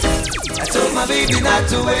 I told my baby not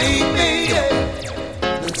to wake me,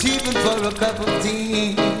 not even for a cup of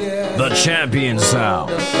tea. The champion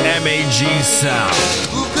sound, MAG sound.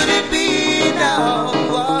 Who could it be now?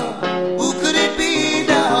 Who could it be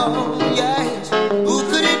now? Yes, who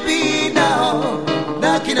could it be now?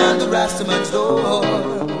 Knocking on the Rastaman's door.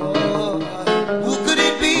 Who could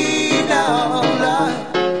it be now?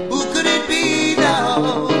 Who could it be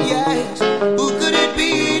now? Yes, who could it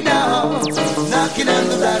be now? Knocking on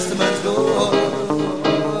the Rastaman's door.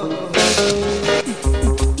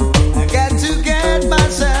 I got to get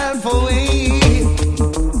myself away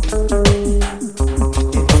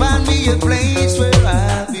and find me a place where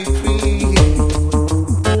I'll be free.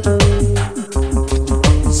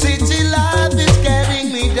 City life is getting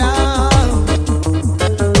me down.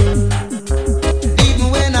 Even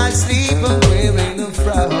when I sleep, I'm wearing a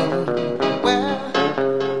frown. Well,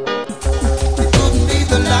 it couldn't be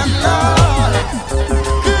the landlord,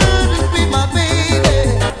 couldn't be my baby.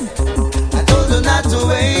 I told her not to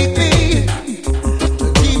wake me,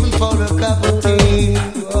 not even for a cup of tea.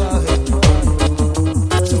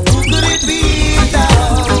 So who could it be now?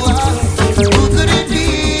 Who could it be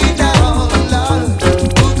now, Lord?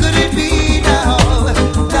 Who could it be now?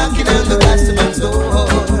 Knocking on the customer's door.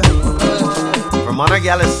 For Mana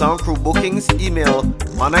Gallis Sound Crew bookings, email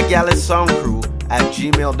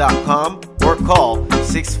managallissoundcrew@gmail.com or call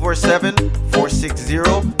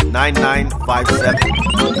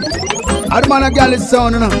 647-460-9957. I'm man a Gallis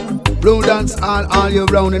sound, you know. Blue dance all year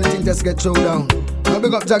round, anything just get thrown down. Now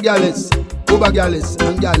big up to Gallis, Uber Gallis,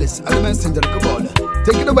 and Gallis, and the messenger, come on.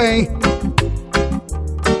 Take it away.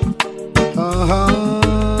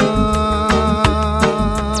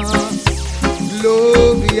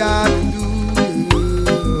 Glory, hallelujah.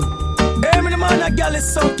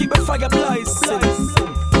 best sound, keep the fire blaze.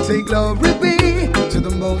 Say glory be to the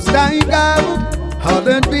Most High God,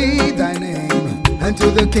 hallowed be thy name, and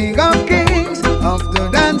to the King of Kings of the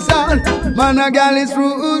dancehall. Man of Gallis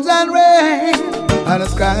rules and reign, and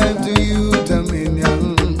ascribe to you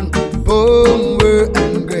dominion, power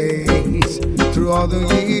and grace, through all the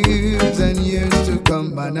years and years to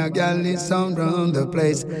come. Man of Gallis sound round the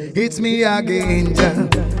place. It's me again,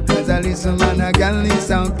 as I listen, man of Gallis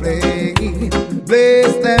sound play.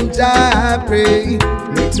 Bless them, Jah, pray.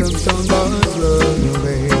 Make some sound run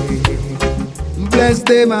away. Bless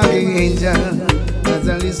them again, Jah, as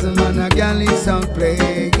I listen, man of Gallis sound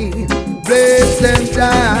play. Bless them,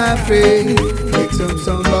 Jah, pray. Make some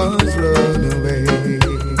sound run away.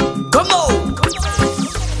 Come on.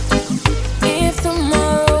 If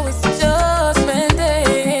tomorrow is judgment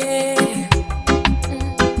day,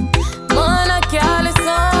 man of Gallis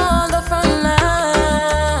on the front line,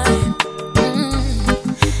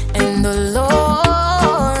 and the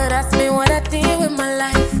Lord asked me what I did with my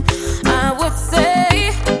life, I would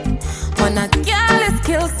say, man of Gallis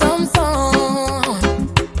killed some song.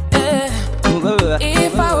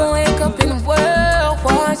 If I wake up in World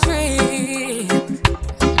War III,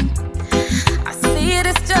 I see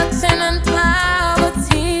destruction and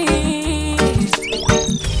poverty,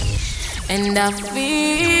 and I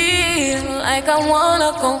feel like I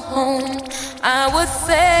wanna go home. I would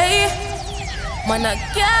say, man, a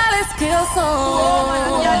Gallis kill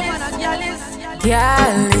song.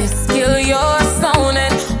 Gallis kill your sound,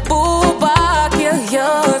 and Booba kill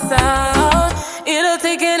your sound. It'll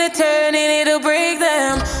take an eternity to break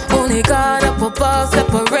them. Only God up above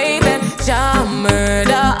separate them. Jah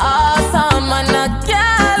murder our sound. Man, a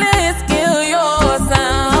Gallis kill your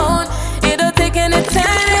sound. It'll take an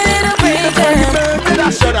eternity to break them.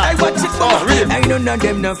 I watch it for. I know none of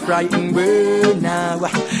them no frightened bird now.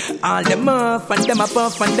 All them off and them a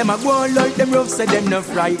puff and them a go like them rough, so them no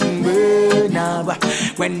frightened bird now.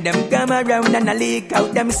 When them come around and I leak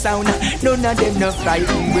out them sound, none of them no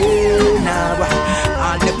frightened bird now.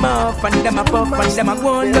 All them off and them a puff and them a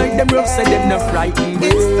go like them rough, so them no frightened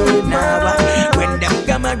bird now. When them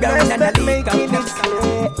come around and I leak out them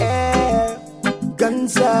sound.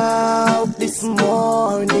 Guns out this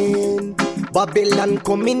morning, Babylon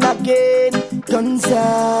coming again. Guns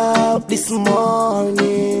out this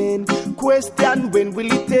morning. Question, when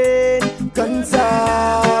will it end? Guns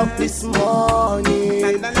out this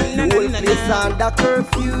morning. The whole place under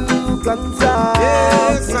curfew. Guns out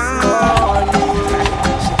this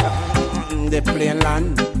morning. The plain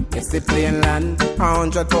land, it's the plain land.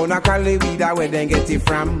 100 pound of Cali weed, where they get it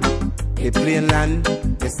from? The plain land,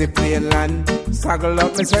 it's the plain land. Struggle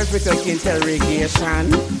up myself with take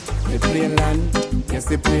interrogation. The plain land, it's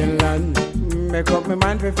the plain land. Make up my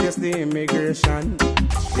mind to face the immigration.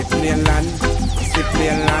 The plain land, it's the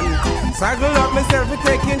plain land. Struggle up myself with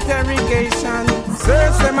take interrogation.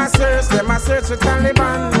 Search them, I search for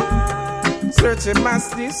Taliban. Searching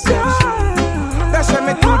mass destruction. Dash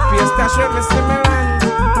me toothpaste, dash me stimulant.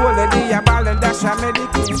 Hold the day ball and dash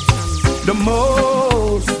medication. The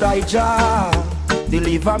Most High Jah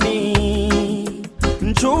deliver me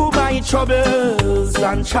through my troubles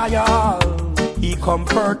and trials. He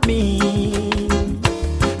comfort me.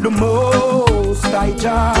 The Most High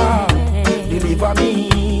Jah deliver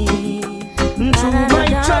me through my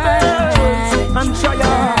troubles and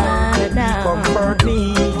trials. He comfort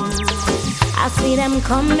me. I see them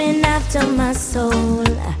coming after my soul,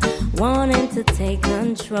 wanting to take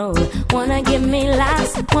control. Wanna give me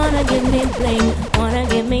life, wanna give me bling, wanna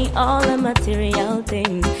give me all the material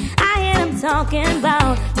things. I hear them talking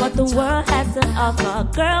about what the world has to offer.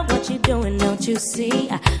 Girl, what you doing, don't you see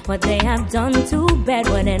what they have done to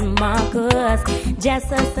Bedouin and Marcus,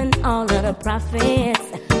 Jesus and all of the prophets?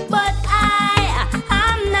 But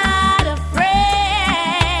I'm not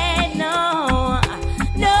afraid, no,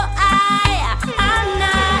 I'm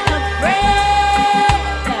not afraid.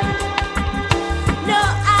 No,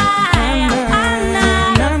 I'm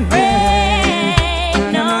not afraid.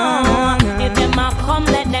 No, if them all come,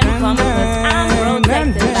 let them come, 'cause I'm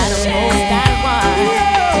protected by the Most High One.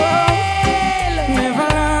 Never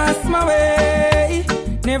lost my way.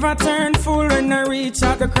 Never turned fool when I reach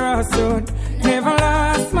out the crossroad. Never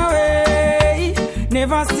lost my way.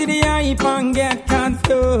 Never see the hype and get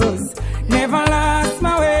confused. Never lost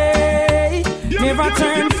my way. Never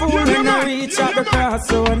turn fool when I reach out the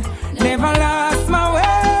crossroad. Never lost my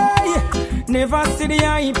way. Never see the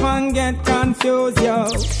hype and get confused, yo.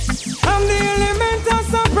 I'm the element of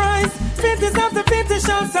surprise. Fittest of the fittest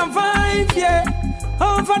shall survive, yeah.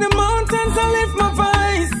 Over the mountains I lift my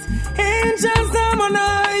voice. Angels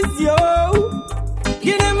harmonize, yo.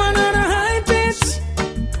 Give them another high pitch.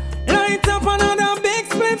 up another big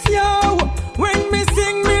split, yo. When me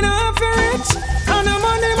sing, me not for rich. And the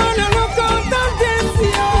money, man, I look out of this,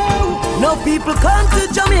 yo. No people come to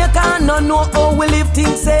Jamaica and no know how we live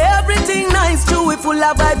things. Say everything nice, true, we full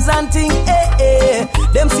of vibes and thing.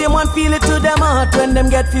 Them same one feel it to them heart when them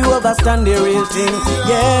get few understand the real thing.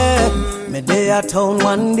 Yeah, me day at town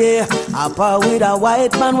one day, up with a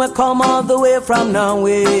white man we come all the way from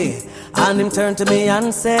Norway. And him turn to me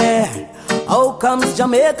and say, how comes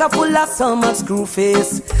Jamaica full of so much screw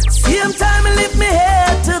face? Same time I lift me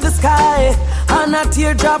head to the sky, and a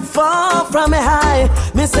teardrop fall from me high.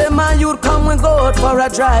 Me say, man, you'd come we go out for a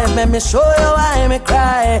drive. Let me show you why me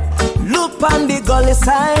cry. Look on the gully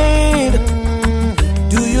side.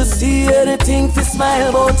 Do you see anything to smile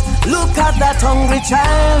about? Look at that hungry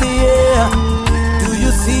child, yeah. Do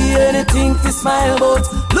you see anything to smile about?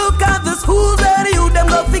 Look at the schools where you them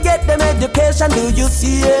go forget them education. Do you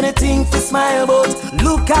see anything to smile about?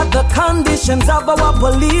 Look at the conditions of our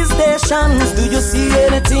police stations. Do you see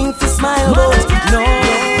anything to smile about? No.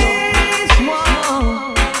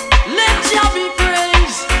 Let Jah be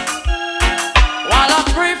praised while I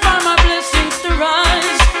pray for my blessings to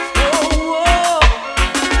rise.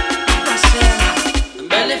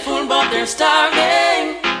 Belly full but they're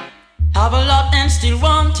starving. Have a lot and still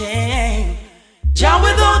wanting. Jah,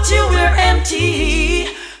 without you we're empty.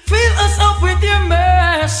 Fill us up with your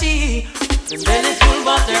mercy. The belly full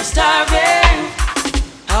but they're starving.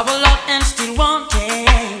 Have a lot and still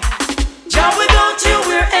wanting. Jah, without you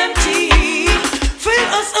we're empty. Fill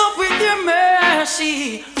us up with your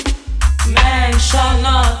mercy. Man shall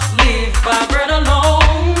not live by bread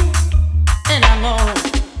alone, and I know,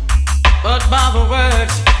 but by the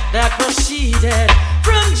words that proceeded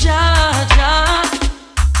from Jah.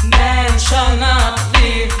 Man shall not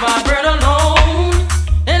live by bread alone,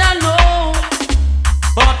 and I know,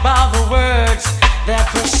 but by the words that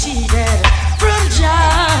proceeded from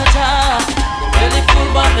Jah. The belly full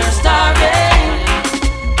but they're starving.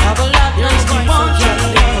 Have a lot of still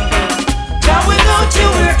wanting. Jah, without you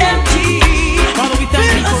we're empty. Father, we thank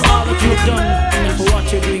you for all that you have done and for what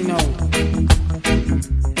you're doing now.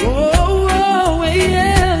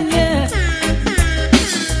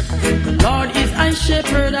 Lord is thy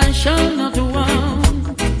shepherd, I shall not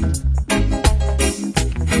want.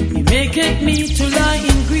 He maketh me to lie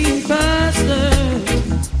in green pastures.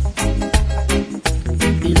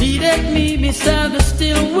 He leadeth me beside the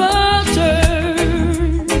still waters.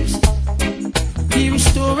 He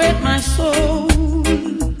restoreth my soul.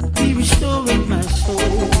 He restoreth my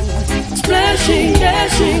soul. Splashing,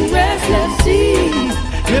 dashing, restless sea.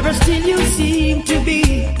 Never still you seem to be.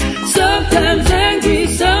 Sometimes angry,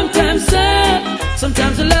 sometimes sad.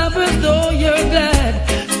 Sometimes a lover though you're glad.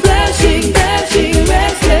 Splashing, dashing,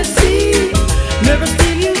 restless sea. Never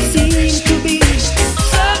still you seem to be.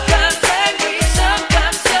 Sometimes angry,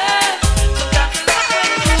 sometimes sad. Sometimes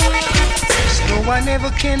a lover. No one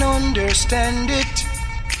ever can understand it,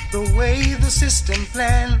 the way the system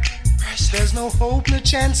planned. There's no hope, no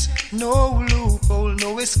chance, no loophole,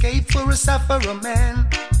 no escape for a sufferer man.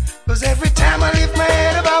 Cause every time I lift my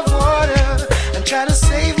head above water and try to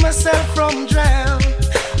save myself from drown,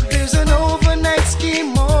 there's an overnight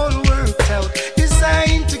scheme all worked out,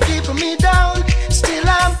 designed to keep me down. Still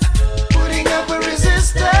I'm putting up a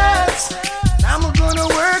resistance. I'm gonna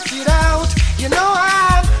work it out. You know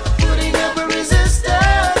I'm putting up a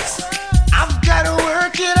resistance. I've gotta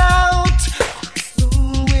work it out.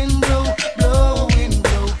 Blow wind,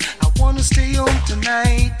 blow. I wanna stay home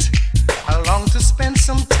tonight. I long to spend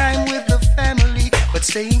some time with the family, but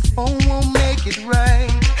staying home won't make it right.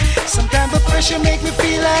 Sometimes the pressure make me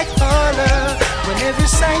feel like horror, when every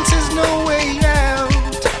sign says no way out.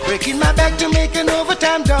 Breaking my back to make an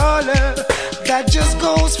overtime dollar, that just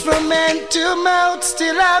goes from hand to mouth.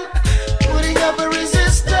 Still I'm putting up a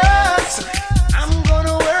resistance. I'm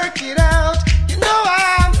gonna work it out. You know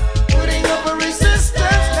I'm putting up a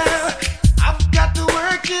resistance now. I've got to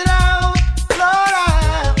work it out. Lord,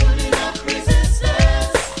 I'm putting up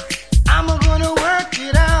resistance. I'm gonna work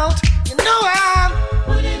it out. You know I'm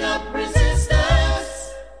putting up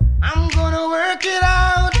resistance. I'm gonna work it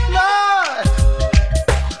out, Lord.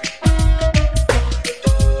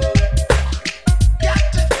 Got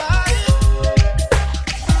to fight it.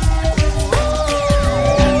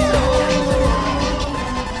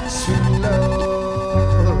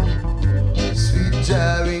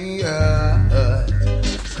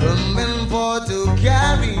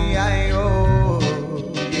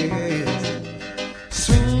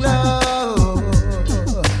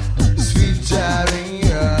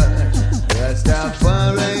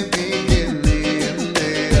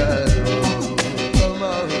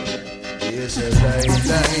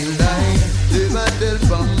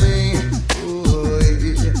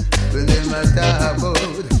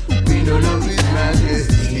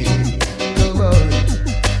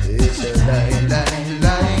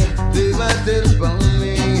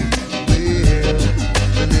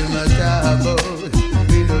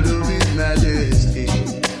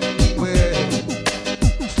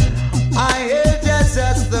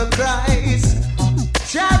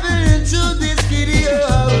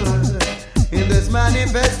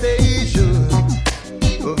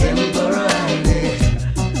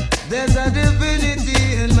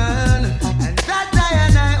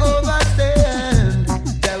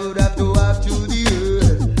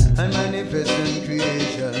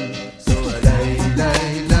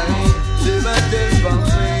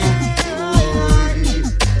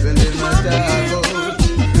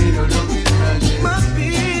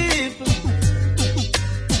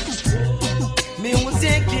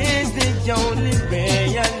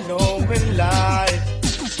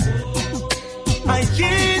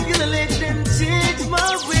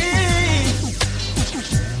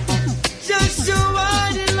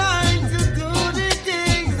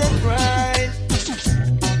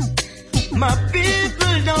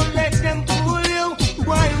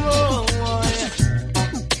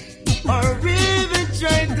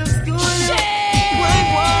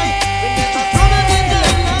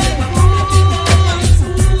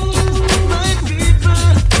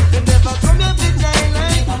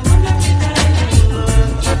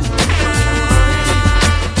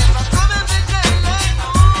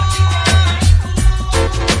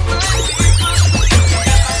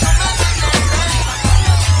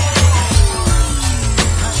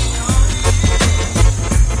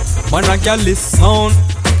 Man a Gallis sound.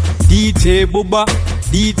 DJ Bubba,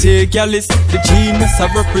 DJ Gallis, the genius I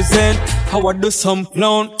represent. How I do some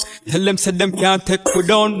clown. Tell them said them can't take we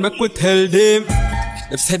down. Make we tell them.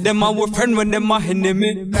 They said them our friend when them are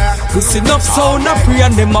enemy. We see enough sound a pray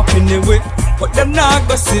and them up anyway. But them not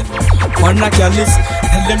go see. Man a Gallis,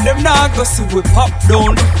 tell them not go see. We pop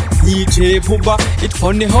down. DJ Bubba, it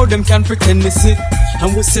funny how them can pretend to see.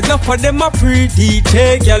 And we sit up for them a pre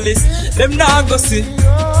DJ Gallis, them not go see.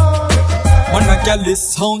 Man a Gallis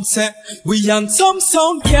sound say, we and some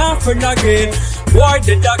sound can't friend again. Boy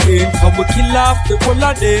dead again, how we kill off the whole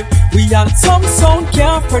of them. We and some sound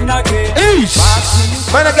can't friend again.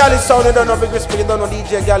 Man a Gallis sound, you don't know Big Respect, you don't know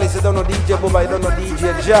DJ Gallis, you don't know DJ Bubba, you don't know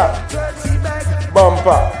DJ Ja.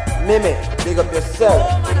 Bumper, Mimi, big up yourself.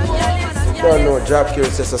 Don't know Job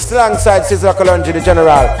Curious, it's a slang side, Sizzla Kalonji, the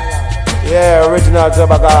general. Yeah, original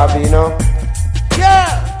Zabagabi, you know.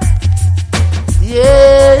 Yeah.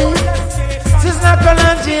 Sizzla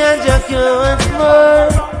Kalonji and Job Curious more.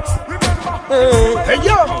 Hey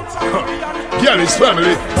yo, Gallis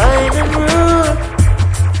family. Find the road,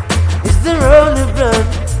 it's the only plan.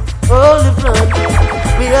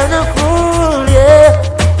 We are not fool, yeah.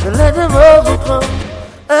 Don't let them overcome.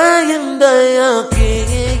 I am the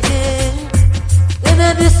king. In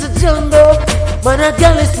this jungle, man a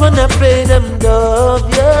Gallis when I play them dove,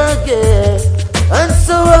 yeah. And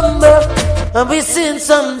so humble, and we seen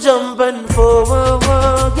some jumping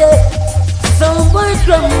forward, yeah. Some boy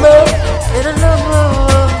crumble in a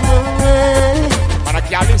way. Man a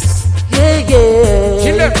Gallis. Yeah.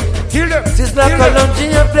 Kill them. Sizzla Kalonji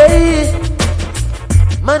a play.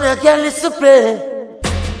 Man a Gallis to play.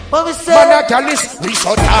 What we say? Man a Gallis, we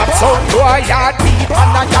so dark, so boy yard deep.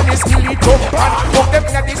 Man a Gallis kill it up and put them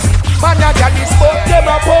in this. Man a Gallis, but them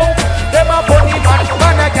a bunny man.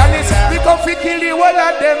 Man a Gallis, we come fi kill the whole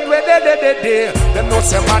of them when they. Them no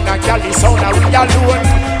say man a Gallis sound a we alone.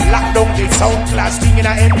 Lock down the sound class thing in a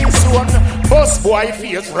any zone. Boss boy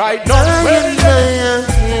feels right now. Man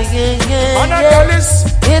a Gallis,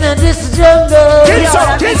 in this jungle. Kill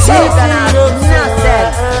some.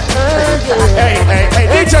 Hey,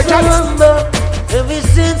 DJ Gallis. And we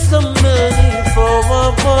seen so many for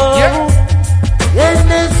more. Yeah. And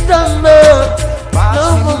they stumble. No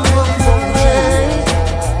more.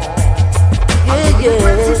 Yeah.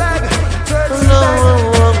 No.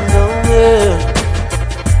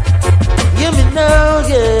 Give me now,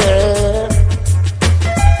 yeah.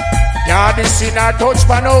 Yeah, this in a touch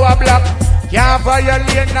pan our black. Can't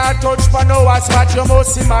violate, not touch pan our spot. You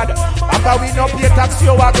must see mad. After we no pay tax,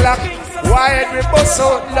 you a glock. Why we bust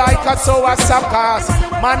out like a sour suckers?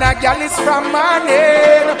 Man a Gallis from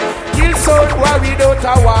morning. Kill soul boy without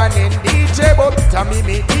a warning. DJ Bubba,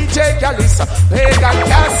 Mimi, DJ Gallis. They got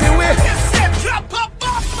Cassie with.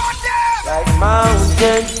 Like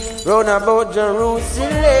mountains, round about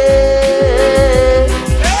Jerusalem.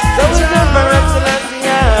 So we remember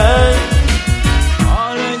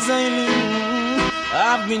Always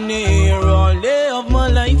I've been here all day of my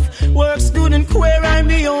life. Works good and queer, I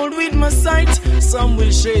behold with my sight. Some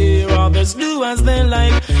will share, others do as they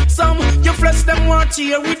like. Some you flesh them want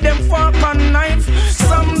here with them fork and knife.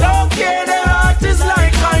 Some don't care, their heart is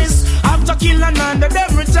like ice. After kill another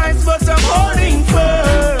every time, but I'm holding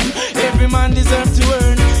firm. Every man deserves to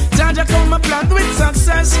earn. Jaja come a plan with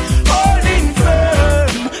success, holding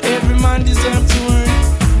firm. Every man deserves to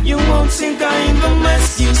earn. You won't think I'm the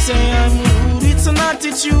mess. You say I'm rude, it's an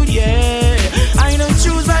attitude, yeah. I don't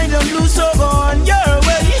choose, I don't lose, so go on your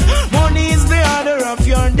way. Money is the order of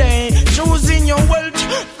your day. Choosing your wealth,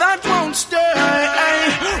 that won't stay.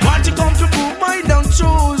 Want to come to prove I don't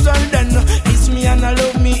choose, and then it's me and I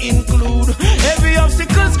love me include. Every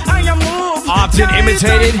obstacles I am moved. Often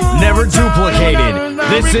imitated, never duplicated.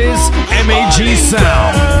 This is MAG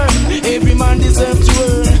Sound. Every man deserves to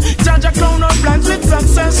earn. Jaja crown of plans with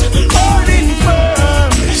success, holding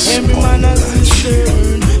firm. Every man has his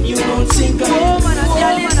turn. You won't think I'm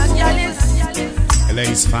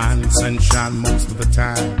LA's fine sunshine most of the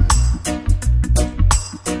time,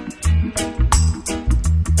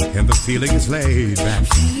 and the feeling is laid back.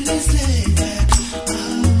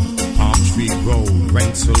 Palm Tree Road,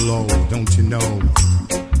 rent so low, don't you know?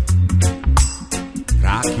 But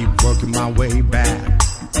I keep working my way back.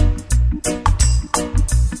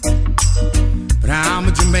 But I'm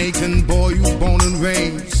a Jamaican boy who's born and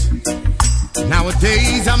raised.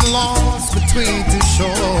 Nowadays I'm lost between two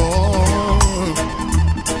shores.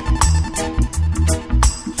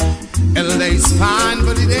 LA's fine,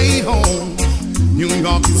 but it ain't home. New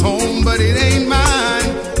York is home, but it ain't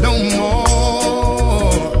mine no more.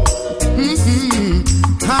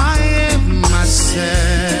 I am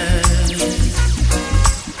myself.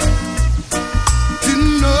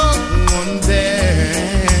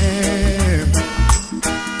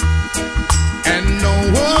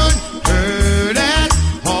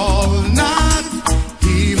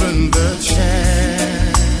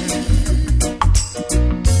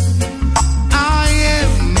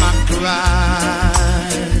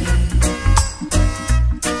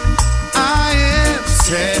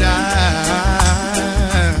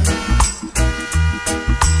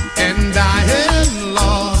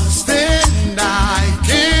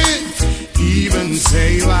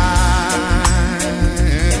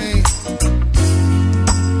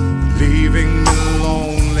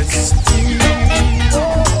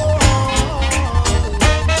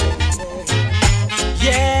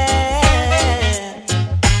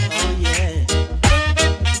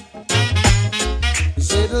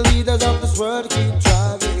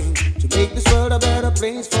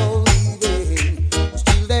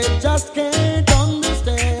 just can't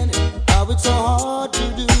understand how it's so hard to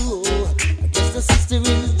do. I guess the system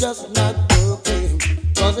is just not working,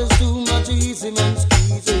 'cause there's too much easy man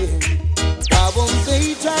squeezing. Why won't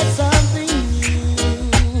they try something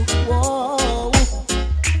new? Whoa.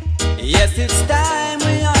 Yes, it's time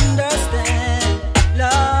we understand,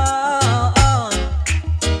 Lord.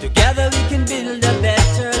 Together we can build a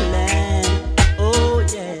better land. Oh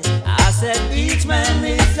yeah, I said each man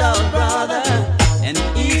is our brother and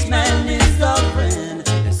each man is our friend,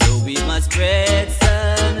 and so we must spread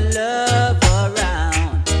some love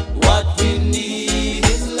around. What we need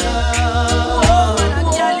is love. Oh,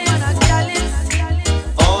 Gallis.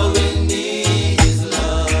 All we need is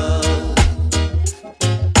love.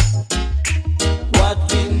 What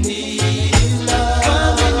we need is love.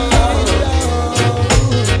 All we need is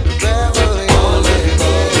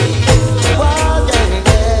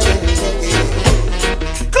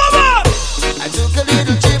Come on! I took a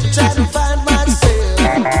little trip trying to find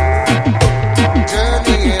myself,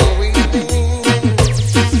 journeying within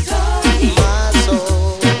my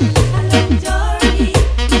soul.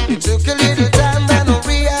 It took a little time then I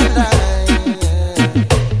realized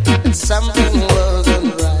that something wasn't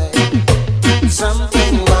right.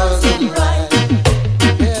 Something wasn't right.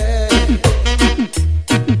 Yeah.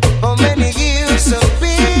 How many years I've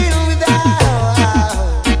been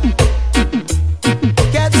without?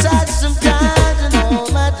 Gets out sometimes and all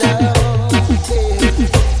my doubts.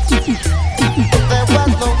 There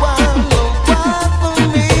was no one for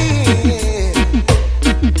me.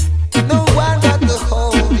 No one got the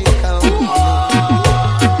holy count.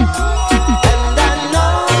 And I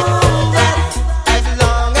know that as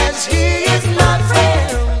long as he is not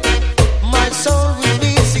there, my soul will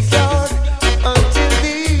be secured until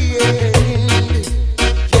the end.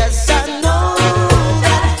 Yes, I know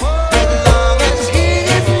that as long as he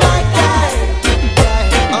is my guide,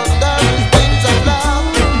 under his wings of love,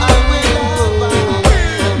 I will abide.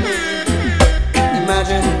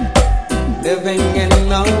 Imagine living in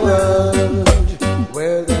a world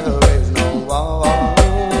where there is no war,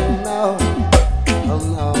 no, oh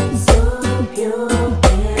no.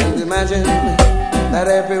 And imagine that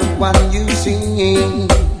everyone you see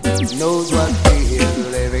knows what he is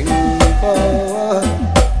living for.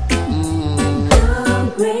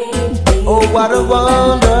 Oh, what a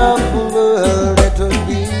wonderful world it would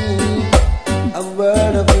be, a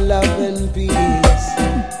world of love and peace.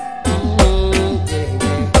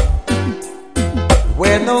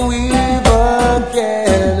 Where no evil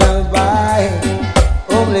can abide,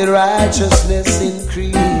 only righteousness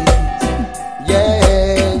increase. Yeah,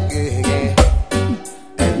 yeah, yeah.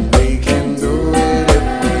 And we can do it if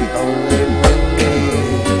we only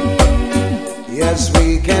believe. Yes, we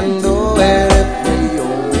can do it if we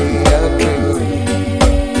only agree.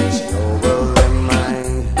 It's your world and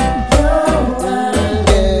mine.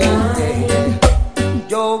 Yeah, yeah, yeah.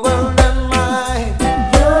 Your world and mine.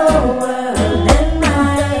 Your world and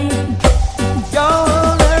mine. Your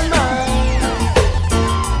world and mine.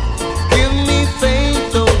 Give me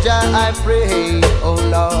faith, oh Jah, I pray, oh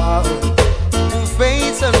Lord, to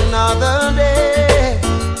face another day.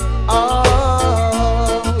 Oh,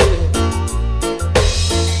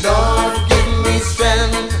 Lord, give me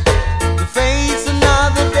strength to face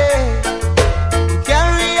another day.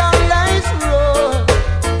 Carry on life's road,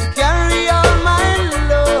 carry on my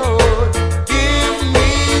load. Give me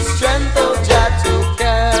strength, oh Jah, to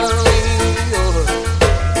carry on.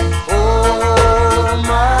 Oh,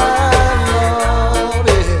 my Lord,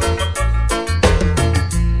 yeah.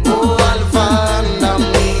 Oh, Alpha and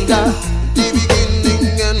Omega, the beginning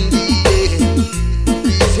and the end.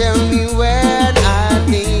 Please hear me when I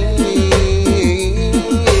need.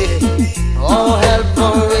 All help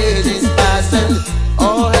for ages past and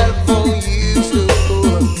all help for years to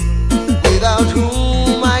come, without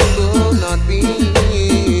whom I could not be.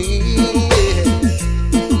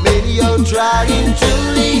 Many are trying to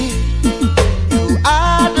leave you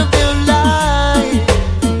out of their life,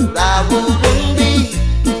 but I wouldn't be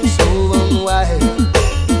so unwise.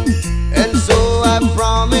 And so I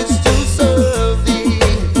promise to serve thee,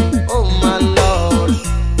 oh my Lord,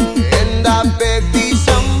 and I beg thee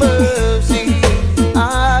some mercy.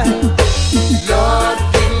 Lord,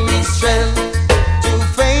 give me strength to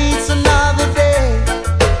face another day,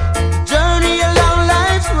 journey along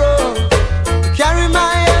life's road, carry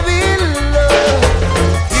my heavy load.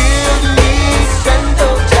 Give me strength,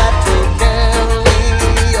 oh Jah, to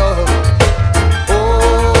carry on.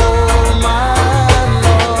 Oh my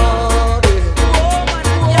Lord.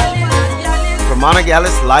 For Mana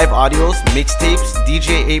Gallis live audios, mixtapes, DJ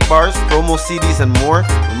 8 bars, promo CDs, and more,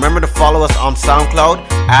 remember to follow us on SoundCloud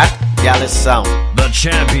at Gallis Sound. The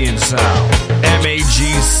champion sound, MAG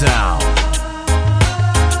sound.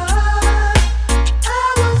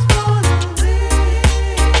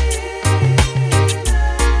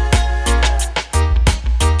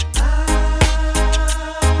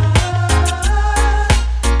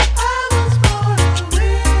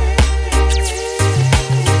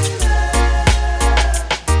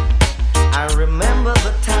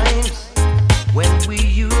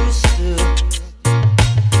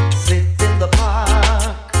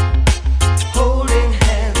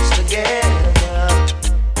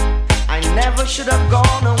 Should have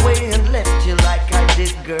gone away and left you like I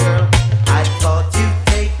did, girl. I thought you'd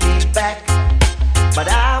take me back, but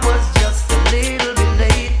I was just a little bit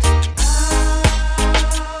late.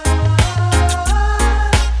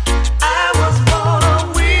 I was born a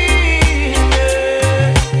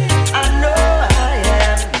winner. I know I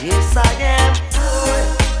am, yes I am.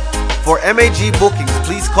 For MAG bookings,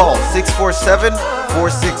 please call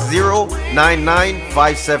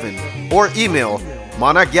 647-460-9957 or email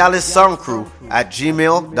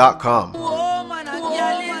ManaGallisSoundCrew@gmail.com.